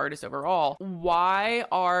successful artist overall, why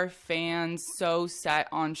are fans so set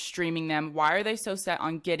on streaming them? Why are they so set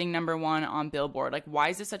on getting #1 on Billboard? Like, why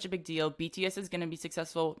is this such a big deal? BTS is going to be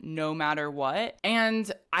successful no matter what.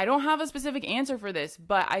 And I don't have a specific answer for this,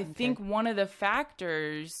 but I think one of the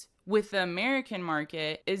factors with the American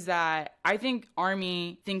market is that I think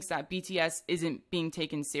ARMY thinks that BTS isn't being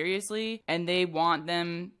taken seriously, and they want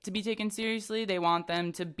them to be taken seriously. They want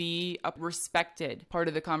them to be a respected part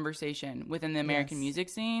of the conversation within the American music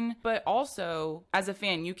scene. But also, as a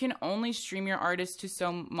fan, you can only stream your artist to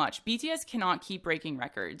so much. BTS cannot keep breaking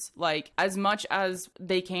records. Like, as much as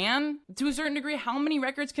they can, to a certain degree, how many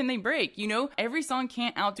records can they break? You know, every song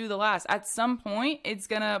can't outdo the last. At some point, it's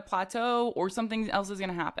gonna plateau or something else is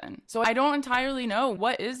gonna happen. So I don't entirely know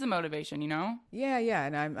what is the motivation, you know? Yeah.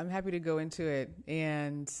 And I'm happy to go into it.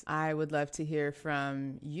 And I would love to hear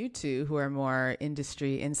from you two who are more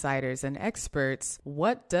industry insiders and experts.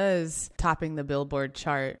 What does topping the Billboard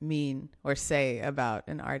chart mean or say about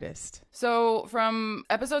an artist? So from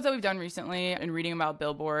episodes that we've done recently and reading about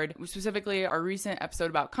Billboard, specifically our recent episode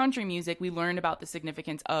about country music, we learned about the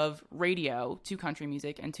significance of radio to country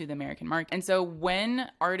music and to the American market. And so when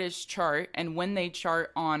artists chart and when they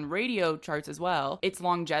chart on radio charts as well, it's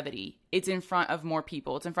longevity. It's in front of more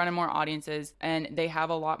people. It's in front of more audiences, and they have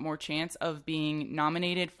a lot more chance of being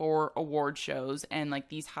nominated for award shows and like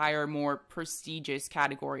these higher, more prestigious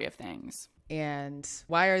category of things. And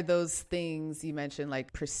why are those things you mentioned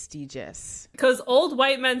like prestigious? Because old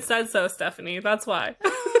white men said so, Stephanie. That's why.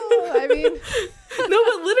 I mean... No,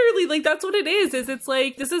 but literally, like, that's what it is it's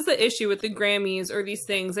like, this is the issue with the Grammys or these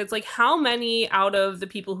things. It's like, how many out of the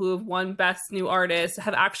people who have won Best New Artist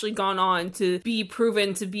have actually gone on to be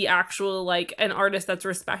proven to be actual, like, an artist that's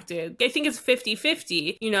respected? I think it's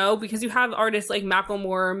 50-50, you know, because you have artists like Macklemore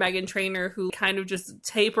or Meghan Trainor who kind of just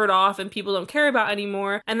tapered off and people don't care about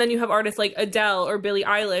anymore. And then you have artists like Adele or Billie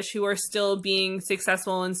Eilish who are still being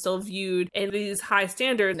successful and still viewed in these high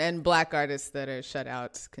standards. And Black artists that are shut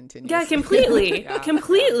out continuously. Yeah, completely.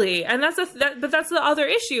 Completely. And that's but that's the other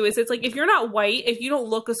issue is it's like, if you're not white, if you don't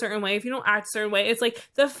look a certain way, if you don't act a certain way, it's like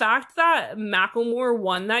the fact that Macklemore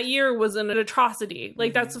won that year was an atrocity.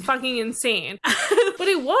 Like, that's fucking insane. But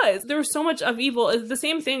it was. There was so much of evil. It's the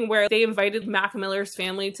same thing where they invited Mac Miller's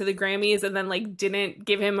family to the Grammys and then like didn't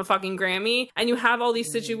give him a fucking Grammy. And you have all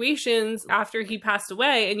these situations after he passed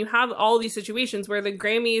away, and you have all these situations where the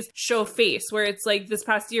Grammys show face, where it's like this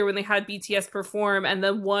past year when they had BTS perform and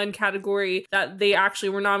the one category that they actually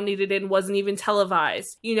were nominated in wasn't even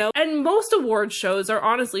televised, you know? And most award shows are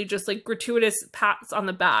honestly just like gratuitous pats on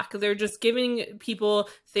the back. They're just giving people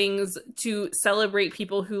things to celebrate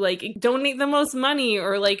people who like donate the most money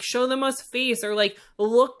or like show the most face or like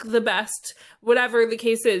look the best, whatever the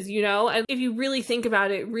case is, you know? And if you really think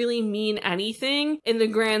about it, really mean anything in the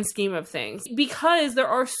grand scheme of things, because there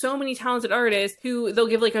are so many talented artists who they'll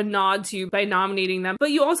give like a nod to by nominating them.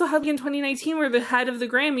 But you also have in 2019 where the head of the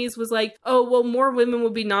Grammys was like, oh, well, more women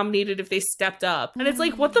would be nominated if they stepped up. And it's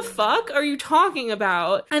like, what the fuck are you talking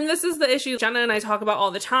about? And this is the issue Jenna and I talk about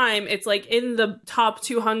all the time. It's like in the top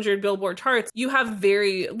 200 Billboard charts, you have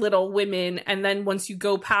very little women. And then once you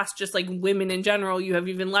go past just like women in general, you have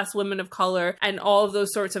even less women of color and all of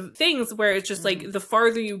those sorts of things where it's just like the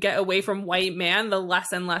farther you get away from white man, the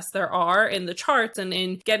less and less there are in the charts and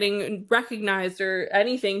in getting recognized or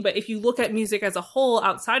anything. But if you look at music as a whole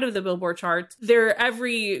outside of the Billboard charts, they're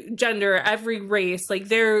every gender, every race, like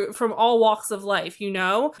they're from all walks of life, you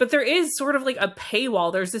know? But there is sort of like a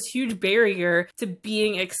paywall. There's this huge barrier to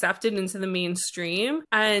being accepted into the mainstream.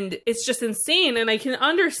 And it's just insane. And I can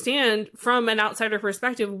understand from an outsider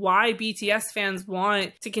perspective why BTS fans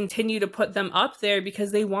want to continue to put them up there,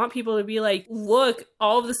 because they want people to be like, look,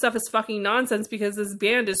 all of this stuff is fucking nonsense because this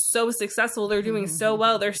band is so successful. They're doing so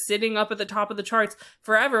well. They're sitting up at the top of the charts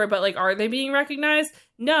forever. But like, are they being recognized?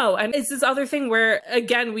 No. And it's this other thing where,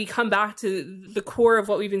 again, we come back to the core of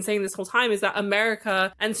what we've been saying this whole time, is that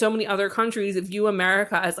America and so many other countries view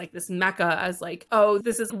America as like this mecca, as like, oh,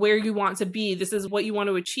 this is where you want to be. This is what you want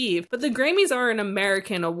to achieve. But the Grammys are an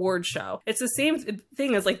American award show. It's the same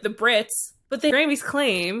thing as like the Brits. But the Grammys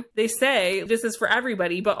claim, they say this is for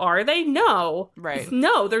everybody, but are they? No. Right.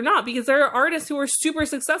 No, they're not, because there are artists who are super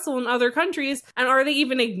successful in other countries, and are they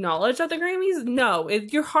even acknowledged at the Grammys? No.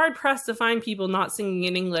 You're hard pressed to find people not singing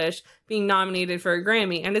in English being nominated for a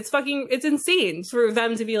Grammy, and it's insane for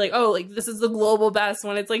them to be like, oh, like this is the global best,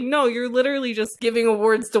 when it's like, no, you're literally just giving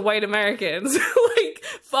awards to white Americans. Like,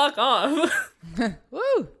 fuck off.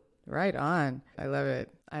 Woo! Right on. I love it.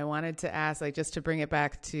 I wanted to ask, like, just to bring it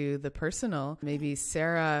back to the personal, maybe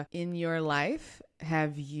Sarah, in your life,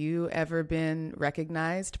 have you ever been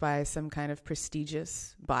recognized by some kind of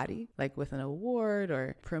prestigious body, like with an award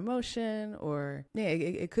or promotion, or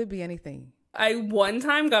it could be anything? I one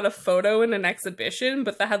time got a photo in an exhibition,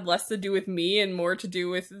 but that had less to do with me and more to do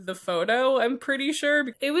with the photo, I'm pretty sure.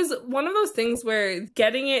 It was one of those things where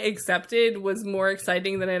getting it accepted was more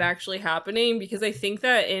exciting than it actually happening, because I think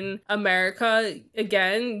that in America,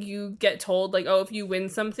 again, you get told like, oh, if you win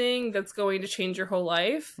something, that's going to change your whole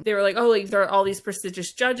life. They were like, oh, like there are all these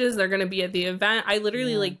prestigious judges, they're going to be at the event. I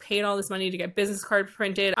literally like paid all this money to get business cards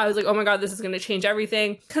printed. I was like, oh my God, this is going to change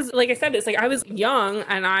everything. Because like I said, it's like I was young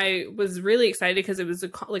and I was really excited because it was a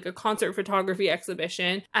concert photography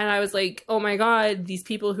exhibition, and I was like, oh my God, these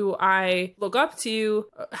people who I look up to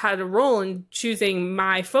had a role in choosing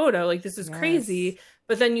my photo. Like, this is crazy.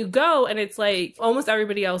 But then you go and it's like almost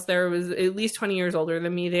everybody else there was at least 20 years older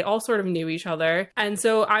than me. They all sort of knew each other. And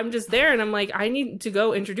so I'm just there and I'm like, I need to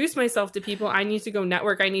go introduce myself to people. I need to go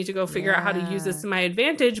network. I need to go figure out how to use this to my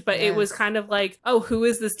advantage. But it was kind of like, oh, who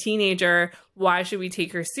is this teenager? Why should we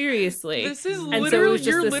take her seriously? This is literally,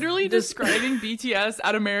 you're literally describing BTS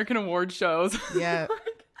at American award shows. Yeah.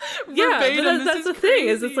 Yeah, but that's the thing,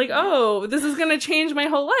 is it's like, oh, this is going to change my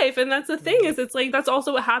whole life. And that's the thing, is it's like, that's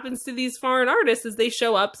also what happens to these foreign artists, is they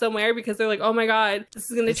show up somewhere because they're like, oh my God, this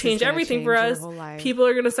is going to change everything for us. People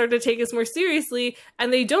are going to start to take us more seriously.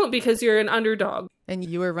 And they don't, because you're an underdog. And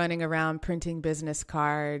you were running around printing business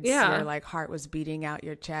cards. Yeah. Your like heart was beating out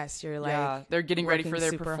your chest. You're like, they're getting ready for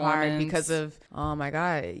their super performance hard because of, oh my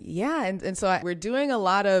God. Yeah. And so we're doing a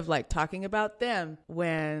lot of like talking about them,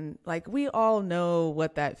 when like we all know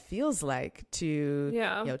what that feels like to, you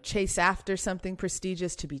know, chase after something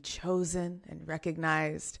prestigious, to be chosen and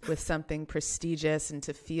recognized with something prestigious, and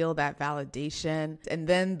to feel that validation. And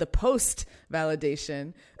then the post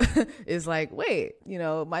validation is like, wait, you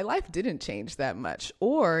know, my life didn't change that much.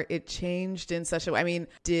 Or it changed in such a way. I mean,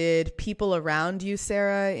 did people around you,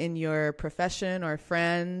 Sarah, in your profession or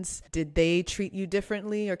friends, did they treat you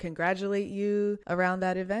differently or congratulate you around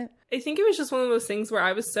that event? I think it was just one of those things where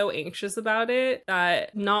I was so anxious about it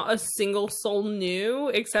that not a single soul knew,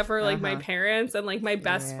 except for like my parents and like my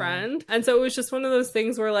best friend. And so it was just one of those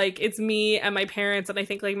things where like it's me and my parents and I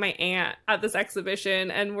think like my aunt at this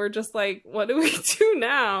exhibition, and we're just like, what do we do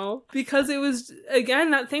now? Because it was,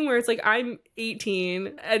 again, that thing where it's like, I'm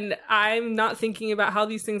 18 and I'm not thinking about how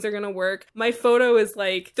these things are going to work. My photo is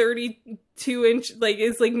like 32-inch, like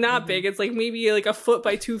it's like not big, it's like maybe like a foot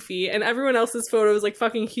by 2 feet, and everyone else's photo is like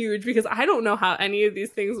fucking huge, because I don't know how any of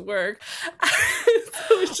these things work.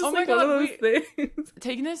 So it's just one of those things.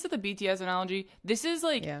 Taking this to the BTS analogy, this is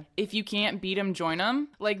like, if you can't beat them, join them.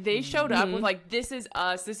 Like, they showed up with like, this is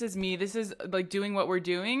us, this is me, this is like doing what we're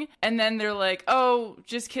doing, and then they're like, oh,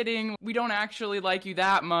 just kidding, we don't actually like you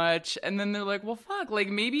that much. And then they're like, well, fuck, like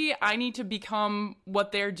maybe I need to become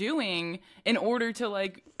what they're doing in order to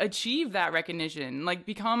like achieve that recognition, like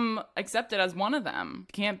become accepted as one of them.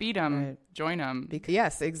 Can't beat them, join them.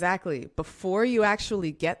 Yes, exactly. Before you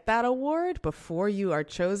actually get that award, before you are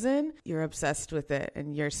chosen, you're obsessed with it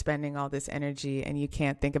and you're spending all this energy and you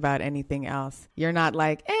can't think about anything else. You're not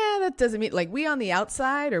like, that doesn't mean, like, we on the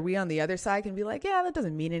outside or we on the other side can be like, that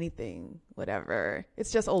doesn't mean anything, whatever.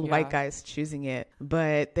 It's just old white guys choosing it.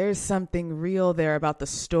 But there's something real there about the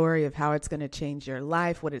story of how it's going to change your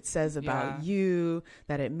life, what it says about you,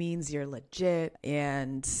 that it means you're legit.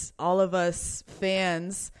 And all of us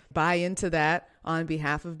fans buy into that on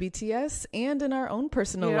behalf of BTS and in our own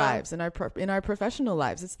personal lives, in our professional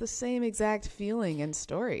lives. It's the same exact feeling and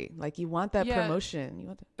story. Like, you want that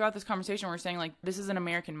promotion. Throughout this conversation, we're saying, like, this is an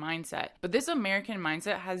American mindset. But this American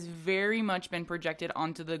mindset has very much been projected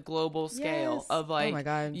onto the global scale of, like, oh my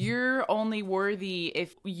God, you're only worthy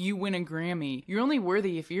if you win a Grammy. You're only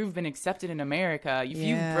worthy if you've been accepted in America, if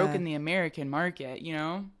you've broken the American market, you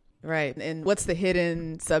know? Right. And what's the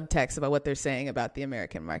hidden subtext about what they're saying about the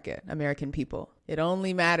American market, American people? It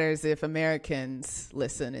only matters if Americans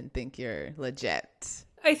listen and think you're legit.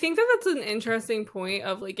 I think that that's an interesting point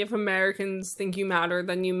of, like, if Americans think you matter,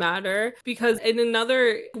 then you matter. Because in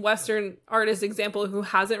another Western artist example who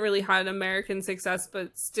hasn't really had American success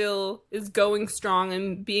but still is going strong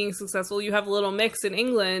and being successful, you have Little Mix in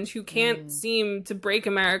England, who can't seem to break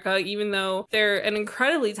America, even though they're an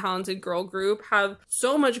incredibly talented girl group, have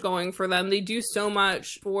so much going for them. They do so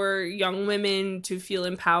much for young women to feel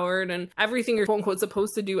empowered and everything you're, quote unquote,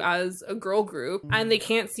 supposed to do as a girl group. And they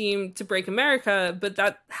can't seem to break America, but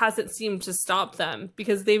that hasn't seemed to stop them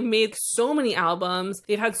because they've made so many albums.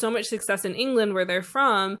 They've had so much success in England, where they're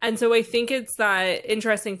from. And so I think it's that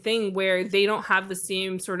interesting thing where they don't have the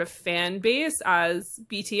same sort of fan base as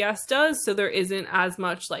BTS does. So there isn't as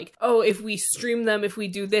much like, oh, if we stream them, if we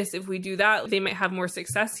do this, if we do that, they might have more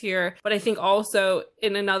success here. But I think also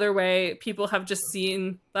in another way, people have just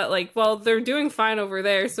seen that, like, well, they're doing fine over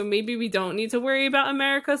there, so maybe we don't need to worry about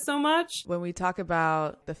America so much. When we talk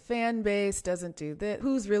about the fan base doesn't do this,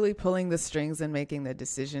 who's really pulling the strings and making the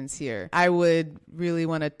decisions here? I would really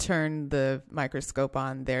want to turn the microscope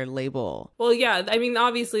on their label. Well, yeah, I mean,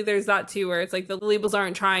 obviously there's that too, where it's like the labels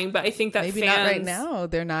aren't trying, but I think that maybe fans... not right now.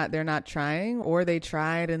 They're not trying, or they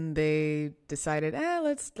tried and they decided,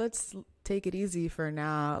 let's take it easy for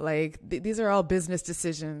now. Like, these are all business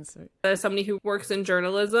decisions. As somebody who works in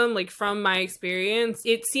journalism, like, from my experience,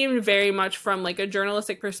 it seemed very much from, like, a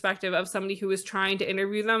journalistic perspective of somebody who was trying to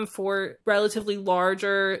interview them for relatively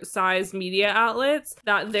larger size media outlets,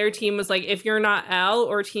 that their team was like, if you're not Elle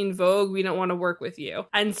or Teen Vogue, we don't want to work with you.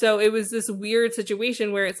 And so it was this weird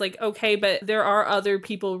situation where it's like, okay, but there are other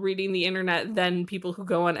people reading the internet than people who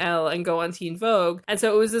go on Elle and go on Teen Vogue. And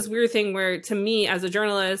so it was this weird thing where, to me as a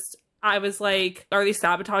journalist, I was like, are they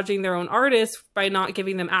sabotaging their own artists by not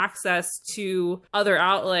giving them access to other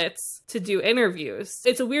outlets to do interviews?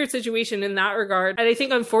 It's a weird situation in that regard. And I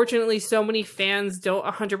think, unfortunately, so many fans don't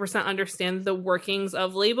 100% understand the workings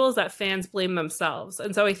of labels that fans blame themselves.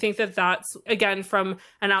 And so I think that that's, again, from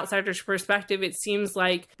an outsider's perspective, it seems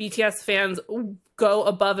like BTS fans go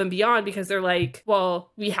above and beyond because they're like,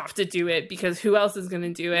 well, we have to do it because who else is going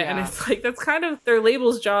to do it? Yeah. And it's like, that's kind of their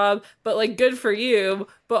label's job, but like, good for you.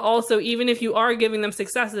 But also, even if you are giving them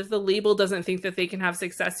success, if the label doesn't think that they can have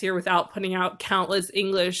success here without putting out countless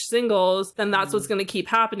English singles, then that's what's going to keep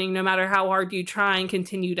happening no matter how hard you try and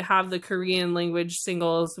continue to have the Korean language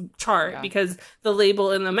singles chart. Yeah. Because the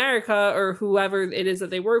label in America or whoever it is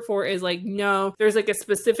that they work for is like, no, there's like a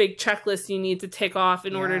specific checklist you need to tick off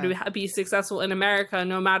in order to be successful in America,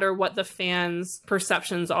 no matter what the fans'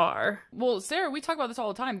 perceptions are. Well, Sarah, we talk about this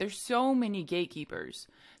all the time. There's so many gatekeepers.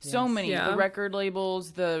 So many. The record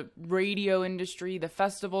labels, the radio industry, the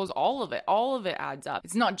festivals, all of it adds up.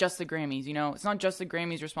 It's not just the Grammys, you know? It's not just the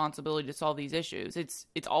Grammys' responsibility to solve these issues.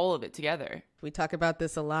 It's all of it together. We talk about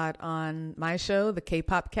this a lot on my show, the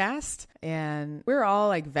K-Pop Cast, and we're all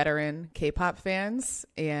like veteran K-pop fans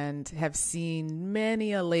and have seen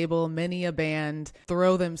many a label, many a band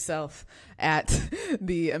throw themselves at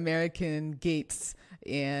the American gates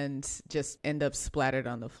and just end up splattered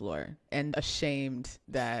on the floor and ashamed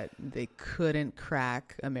that they couldn't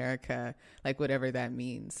crack America, like whatever that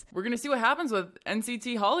means. We're going to see what happens with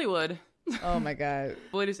NCT Hollywood. Oh my God.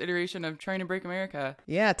 The latest iteration of trying to break America.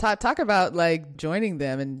 Yeah, talk about like joining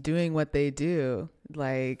them and doing what they do.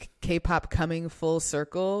 Like K-pop coming full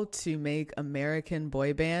circle to make American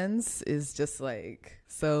boy bands is just like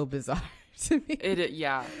so bizarre to me.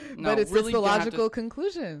 But it's really the logical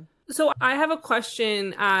conclusion. So I have a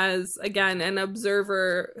question as, again, an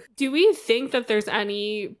observer. Do we think that there's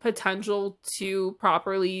any potential to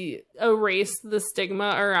properly erase the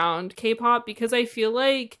stigma around K-pop? Because I feel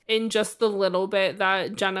like in just the little bit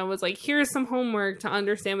that Jenna was like, here's some homework to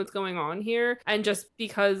understand what's going on here. And just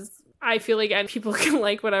because I feel like people can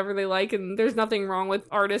like whatever they like, and there's nothing wrong with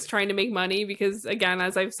artists trying to make money because, again,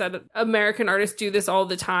 as I've said, American artists do this all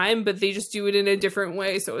the time, but they just do it in a different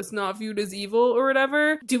way, so it's not viewed as evil or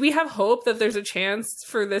whatever. Do we have hope that there's a chance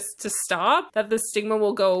for this to stop, that the stigma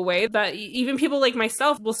will go away, that even people like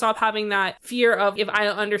myself will stop having that fear of, if I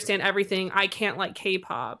don't understand everything, I can't like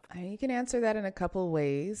K-pop? You can answer that in a couple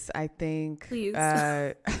ways. I think, please.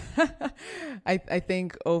 I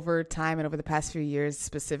think over time and over the past few years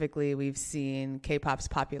specifically, we've seen K-pop's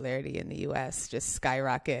popularity in the US just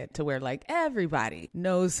skyrocket to where like everybody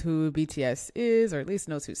knows who BTS is, or at least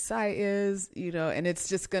knows who Psy is, you know, and it's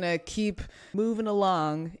just gonna keep moving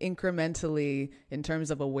along incrementally in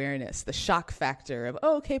terms of awareness. The shock factor of,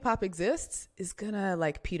 oh, K-pop exists is gonna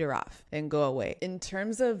like peter off and go away. In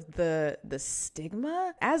terms of the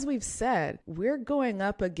stigma, as we've said, we're going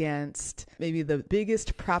up against maybe the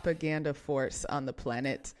biggest propaganda force on the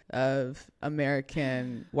planet of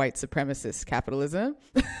American white supremacist capitalism,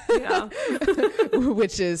 Yeah.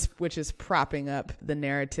 which is propping up the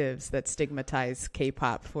narratives that stigmatize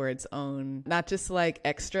K-pop for its own, not just like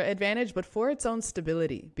extra advantage, but for its own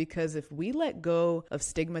stability. Because if we let go of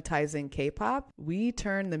stigmatizing K-pop, we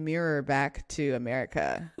turn the mirror back to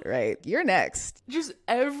America, right? You're next. Just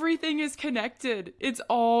everything is connected. It's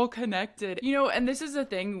all connected. You know, and this is a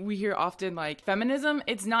thing we hear often, like feminism,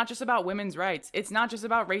 it's not just about women's rights. It's not just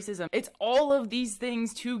about racism. It's all of these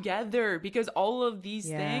things together, because all of these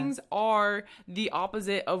things are the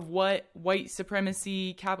opposite of what white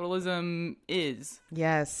supremacy capitalism is.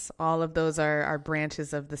 Yes, all of those are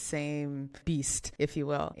branches of the same beast, if you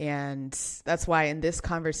will. And that's why in this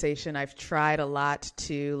conversation, I've tried a lot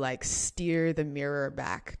to like steer the mirror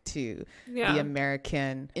back to the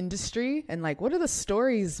American industry and like, what are the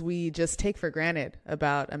stories we just take for granted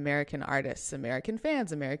about American artists, American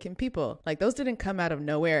fans, American people? Like those didn't come out of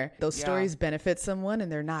nowhere. Those stories benefit someone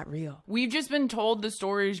and they're not real. We've just been told the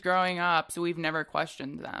stories growing up, so we've never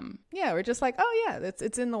questioned them. Yeah, we're just like, oh yeah,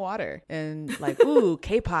 it's in the water. And like, ooh,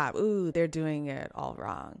 K-pop, ooh, they're doing it all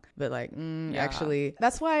wrong. But like, actually,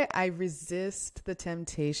 that's why I resist the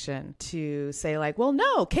temptation to say like, well,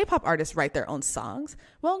 no, K-pop artists write their own songs.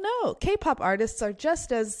 Well, no, K-pop artists are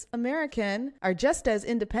just as American, are just as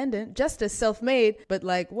independent, just as self-made. But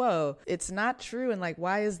like, whoa, it's not true. And like,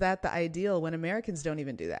 why is that the ideal when Americans don't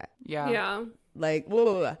even do that? Yeah. Like,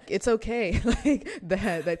 whoa, it's okay. Like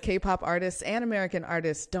that K-pop artists and American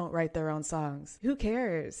artists don't write their own songs. Who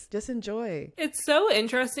cares? Just enjoy. It's so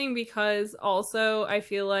interesting because also I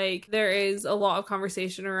feel like there is a lot of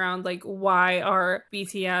conversation around like, why are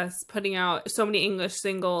BTS putting out so many English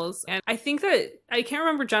singles? And I think that, I can't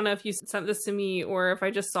remember, Jenna, if you sent this to me or if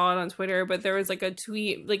I just saw it on Twitter, but there was like a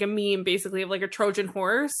tweet, like a meme basically of like a Trojan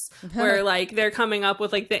horse where like they're coming up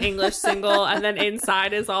with like the English single and then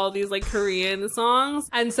inside is all these like Korean songs.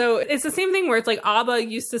 And so it's the same thing where it's like ABBA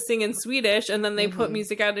used to sing in Swedish and then they put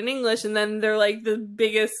music out in English and then they're like the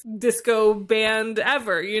biggest disco band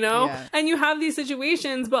ever, you know? Yeah. And you have these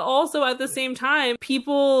situations, but also at the same time,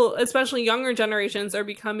 people, especially younger generations, are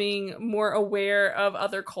becoming more aware of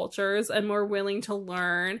other cultures and more willing to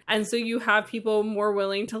learn. And so you have people more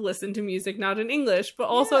willing to listen to music not in English, but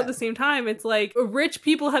also at the same time, it's like rich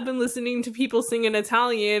people have been listening to people sing in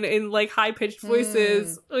Italian in like high-pitched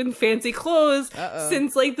voices in fancy clothes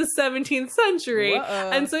since like the 17th century.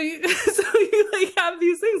 And so you like have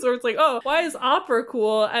these things where it's like, oh, why is opera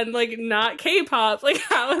cool and like not K-pop? Like,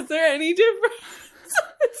 how is there any difference?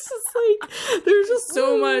 It's just like there's just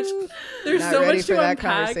so much. There's Not so ready much for to that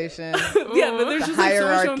unpack. conversation. Yeah, but there's The just like so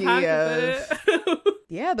much to hierarchy unpack with it.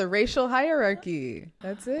 Yeah, the racial hierarchy.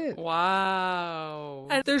 That's it. Wow.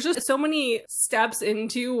 And there's just so many steps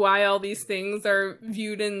into why all these things are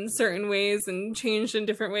viewed in certain ways and changed in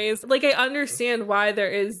different ways. Like, I understand why there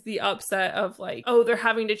is the upset of like, oh, they're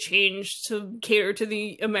having to change to cater to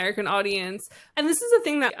the American audience. And this is a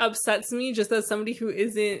thing that upsets me just as somebody who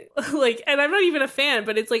isn't like, and I'm not even a fan,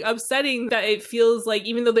 but it's like upsetting that it feels like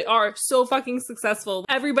even though they are so fucking successful,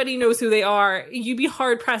 everybody knows who they are. You'd be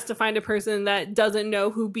hard pressed to find a person that doesn't know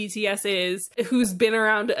who BTS is, who's been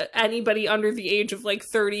around anybody under the age of like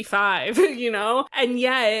 35, you know? And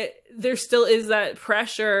yet there still is that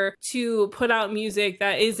pressure to put out music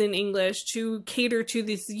that is in English to cater to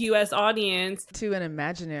this US audience. To an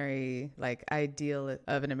imaginary like ideal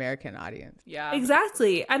of an American audience. Yeah.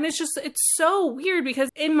 Exactly. And it's so weird because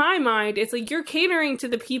in my mind, it's like you're catering to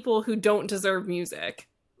the people who don't deserve music.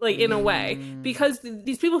 Like, in a way, because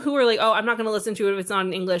these people who are like, oh, I'm not going to listen to it if it's not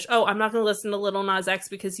in English. Oh, I'm not going to listen to Lil Nas X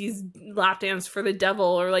because he's lap danced for the devil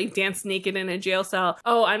or like danced naked in a jail cell.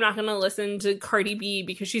 Oh, I'm not going to listen to Cardi B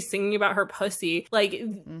because she's singing about her pussy. Like,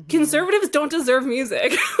 conservatives don't deserve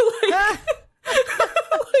music. Like,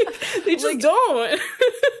 They just don't.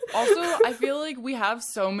 Also, I feel like we have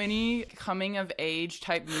so many coming of age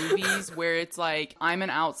type movies where it's like, I'm an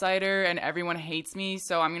outsider and everyone hates me,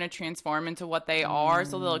 so I'm going to transform into what they are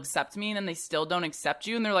so they'll accept me, and then they still don't accept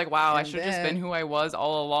you, and they're like, wow, I should have just been who I was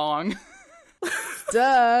all along.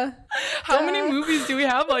 Duh. How many movies do we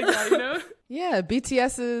have like that, you know? Yeah,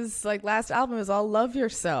 BTS's like last album is all love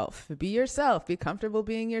yourself, be comfortable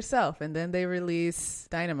being yourself, and then they release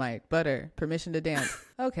Dynamite, Butter, Permission to Dance.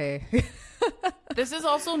 Okay. This is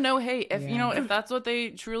also no hate. If you know, if that's what they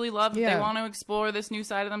truly love, if they want to explore this new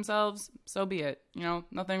side of themselves, so be it. You know,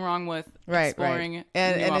 nothing wrong with exploring new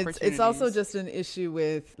opportunities. It's also just an issue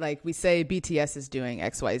with, like, we say BTS is doing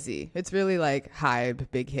XYZ. It's really like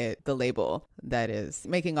Hybe, Big Hit, the label that is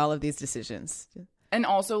making all of these decisions. And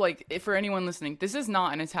also, like, for anyone listening, this is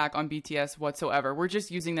not an attack on BTS whatsoever. We're just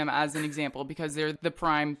using them as an example because they're the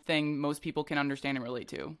prime thing most people can understand and relate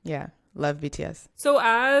to. Yeah. Love BTS. So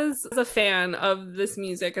as a fan of this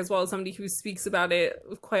music, as well as somebody who speaks about it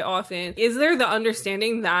quite often, is there the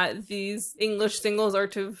understanding that these English singles are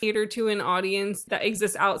to cater to an audience that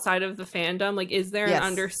exists outside of the fandom? Like, is there an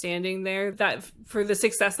understanding there that for the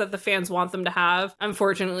success that the fans want them to have,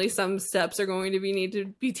 unfortunately, some steps are going to need to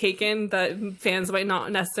be taken that fans might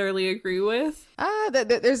not necessarily agree with?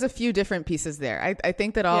 There's a few different pieces there. I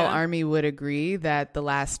think that all ARMY would agree that the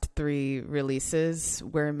last 3 releases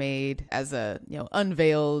were made as a,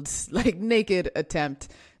 unveiled, like, naked attempt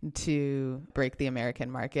to break the American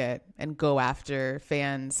market and go after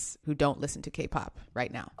fans who don't listen to K-pop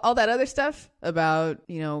right now. All that other stuff about,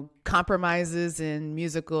 compromises in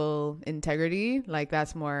musical integrity, like,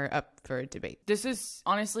 that's more up for debate. This has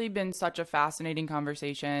honestly been such a fascinating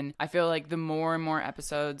conversation. I feel like the more and more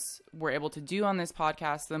episodes we're able to do on this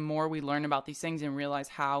podcast, the more we learn about these things and realize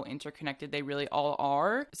how interconnected they really all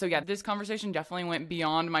are. So yeah, this conversation definitely went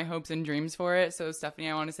beyond my hopes and dreams for it. So Stephanie,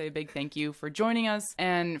 I want to say a big thank you for joining us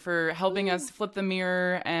and for helping us flip the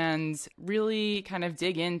mirror and really kind of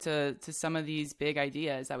dig into some of these big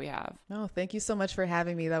ideas that we have. Oh, thank you so much for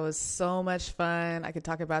having me. That was so much fun. I could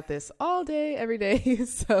talk about this all day, every day.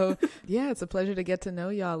 So yeah, it's a pleasure to get to know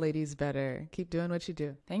y'all ladies better. Keep doing what you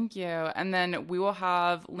do. Thank you. And then we will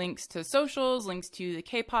have links to socials, links to the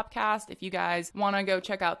K-pop cast. If you guys want to go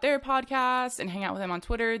check out their podcast and hang out with them on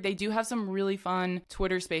Twitter, they do have some really fun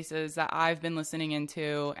Twitter spaces that I've been listening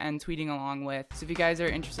into and tweeting along with. So if you guys are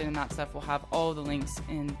interested in that stuff, we'll have all the links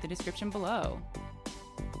in the description below.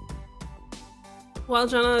 Well,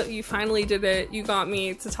 Jenna, you finally did it. You got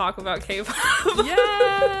me to talk about K-pop.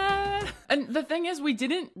 Yeah! And the thing is, we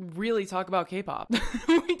didn't really talk about K-pop.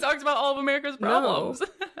 We talked about all of America's problems.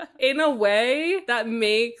 No. In a way, that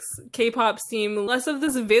makes K-pop seem less of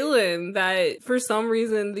this villain that, for some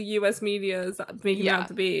reason, the U.S. media is making it out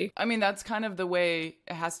to be. I mean, that's kind of the way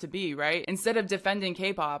it has to be, right? Instead of defending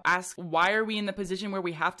K-pop, ask, why are we in the position where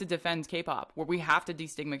we have to defend K-pop, where we have to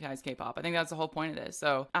destigmatize K-pop? I think that's the whole point of this.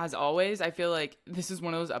 So, as always, I feel like this is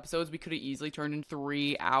one of those episodes we could have easily turned into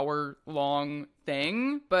 3-hour-long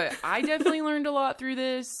thing, but I definitely learned a lot through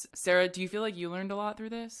this. Sarah, do you feel like you learned a lot through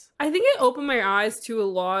this? I think it opened my eyes to a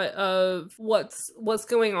lot of what's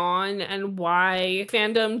going on and why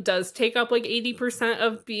fandom does take up like 80%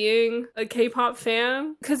 of being a K-pop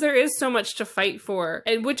fan, because there is so much to fight for,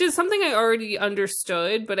 and which is something I already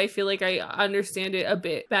understood, but I feel like I understand it a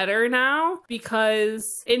bit better now, because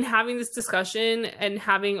in having this discussion and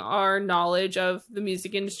having our knowledge of the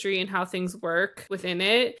music industry and how things work within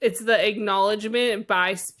it, it's the acknowledgement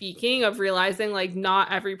by speaking of realizing like not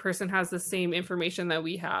every person has the same information that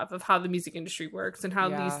we have of how the music industry works and how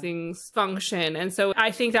these things function. And so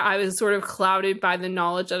I think that I was sort of clouded by the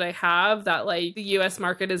knowledge that I have that like the US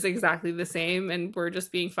market is exactly the same and we're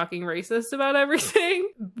just being fucking racist about everything,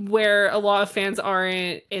 where a lot of fans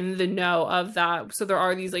aren't in the know of that. So there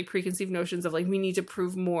are these like preconceived notions of like we need to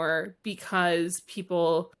prove more because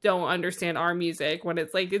people don't understand our music, when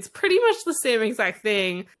it's like it's pretty much the same exact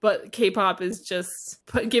thing, but K-pop is just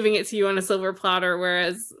giving it to you on a silver platter,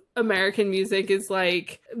 whereas American music is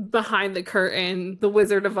like behind the curtain. The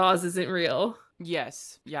Wizard of Oz isn't real.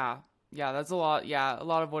 Yes. Yeah, that's a lot. Yeah, a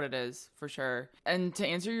lot of what it is, for sure. And to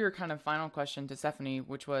answer your kind of final question to Stephanie,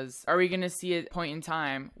 which was, are we going to see a point in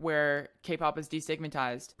time where K-pop is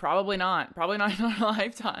destigmatized? Probably not. Probably not in our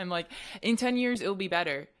lifetime. Like, in 10 years, it'll be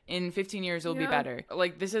better. In 15 years, it'll be better.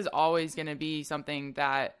 Like, this is always going to be something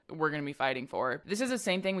that we're going to be fighting for. This is the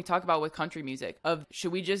same thing we talk about with country music, of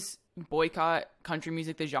should we just boycott country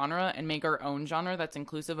music, the genre, and make our own genre that's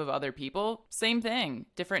inclusive of other people. Same thing,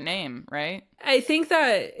 different name, right? I think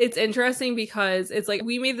that it's interesting because it's like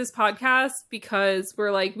we made this podcast because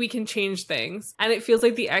we're like, we can change things. And it feels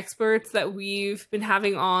like the experts that we've been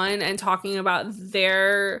having on and talking about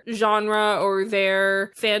their genre or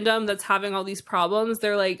their fandom that's having all these problems,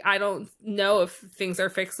 they're like, I don't know if things are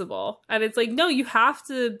fixable. And it's like, no, you have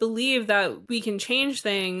to believe that we can change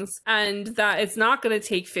things and that it's not going to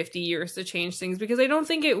take 50 years to change things, because I don't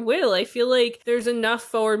think it will. I feel like there's enough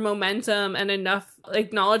forward momentum and enough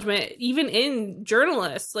acknowledgement, even in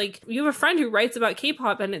journalists. Like, you have a friend who writes about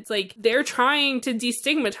K-pop, and it's like they're trying to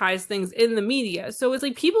destigmatize things in the media. So it's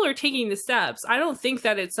like people are taking the steps. I don't think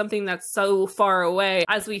that it's something that's so far away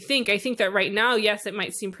as we think. I think that right now, yes, it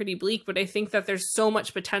might seem pretty bleak, but I think that there's so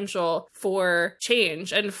much potential for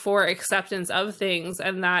change and for acceptance of things,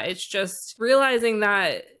 and that it's just realizing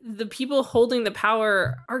that the people holding the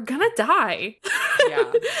power are gonna die.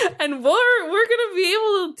 Yeah. And we're gonna be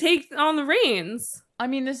able to take on the reins. I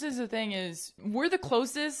mean, this is the thing, is we're the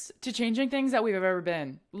closest to changing things that we've ever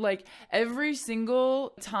been. Like, every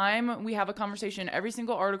single time we have a conversation, every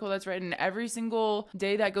single article that's written, every single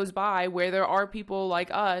day that goes by where there are people like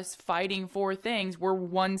us fighting for things, we're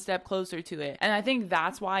one step closer to it. And I think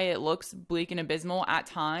that's why it looks bleak and abysmal at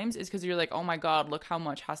times, is because you're like, oh my God, look how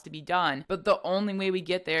much has to be done. But the only way we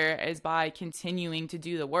get there is by continuing to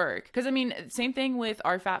do the work. Because, I mean, same thing with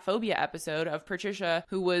our fat phobia episode of Patricia,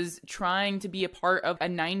 who was trying to be a part of a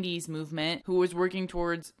 90s movement, who was working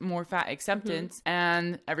towards more fat acceptance,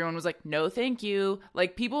 and everyone was like, no thank you.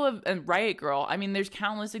 Like, people have, and Riot Girl, I mean, there's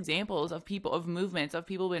countless examples of people, of movements, of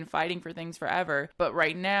people been fighting for things forever. But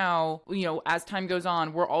right now, you know, as time goes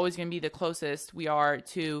on, we're always going to be the closest we are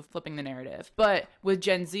to flipping the narrative. But with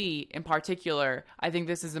Gen Z in particular, I think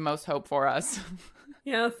this is the most hope for us.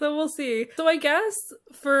 Yeah, so we'll see. So I guess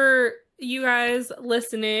for you guys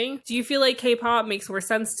listening, do you feel like K-pop makes more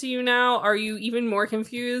sense to you now? Are you even more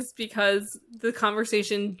confused because the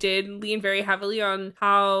conversation did lean very heavily on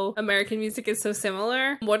how American music is so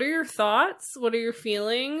similar? What are your thoughts? What are your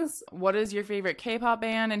feelings? What is your favorite K-pop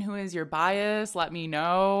band, and who is your bias? Let me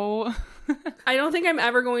know. I don't think I'm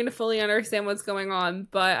ever going to fully understand what's going on,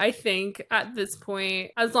 but I think at this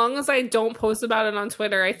point, as long as I don't post about it on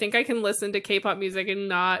Twitter, I think I can listen to K-pop music and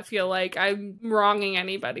not feel like I'm wronging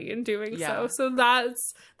anybody in doing so. So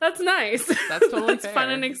that's nice. That's totally That's fun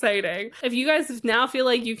and exciting. If you guys now feel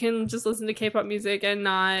like you can just listen to K-pop music and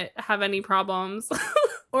not have any problems,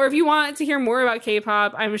 or if you want to hear more about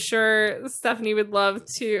K-pop, I'm sure Stephanie would love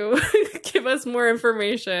to give us more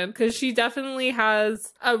information, because she definitely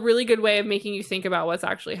has a really good way of making you think about what's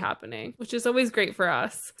actually happening, which is always great for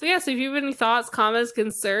us. So yeah, so if you have any thoughts, comments,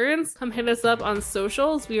 concerns, come hit us up on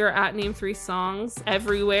socials. We are at Name3Songs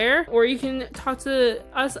everywhere, or you can talk to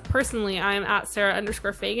us personally. I'm at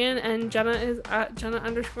Sarah_Fagan, and Jenna is at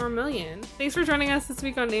Jenna_Million. Thanks for joining us this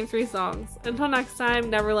week on Name3Songs. Until next time,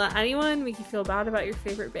 never let anyone make you feel bad about your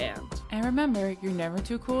favorite band. And remember, you're never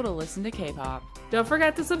too cool to listen to K-pop. Don't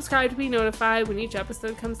forget to subscribe to be notified when each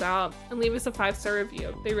episode comes out, and leave us a 5-star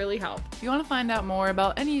review. They really help. If you want to find out more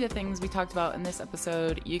about any of the things we talked about in this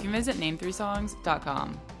episode, you can visit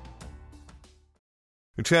name3songs.com.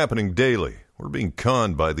 It's happening daily. We're being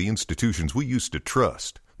conned by the institutions we used to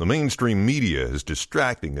trust. The mainstream media is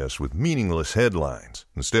distracting us with meaningless headlines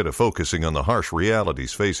instead of focusing on the harsh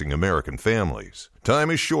realities facing American families. Time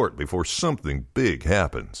is short before something big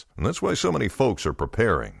happens, and that's why so many folks are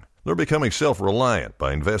preparing. They're becoming self-reliant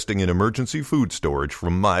by investing in emergency food storage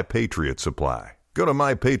from My Patriot Supply. Go to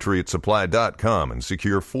MyPatriotSupply.com and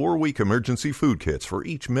secure 4-week emergency food kits for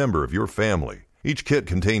each member of your family. Each kit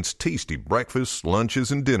contains tasty breakfasts,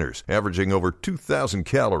 lunches, and dinners, averaging over 2,000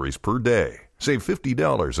 calories per day. Save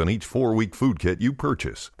 $50 on each 4-week food kit you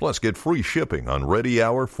purchase, plus get free shipping on Ready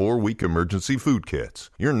Hour 4-week emergency food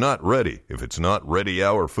kits. You're not ready if it's not Ready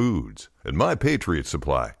Hour Foods. At My Patriot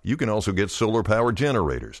Supply, you can also get solar power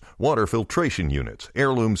generators, water filtration units,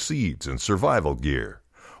 heirloom seeds, and survival gear.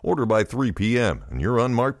 Order by 3 p.m. and your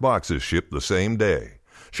unmarked boxes ship the same day.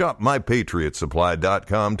 Shop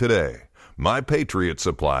MyPatriotSupply.com today.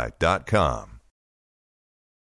 MyPatriotSupply.com.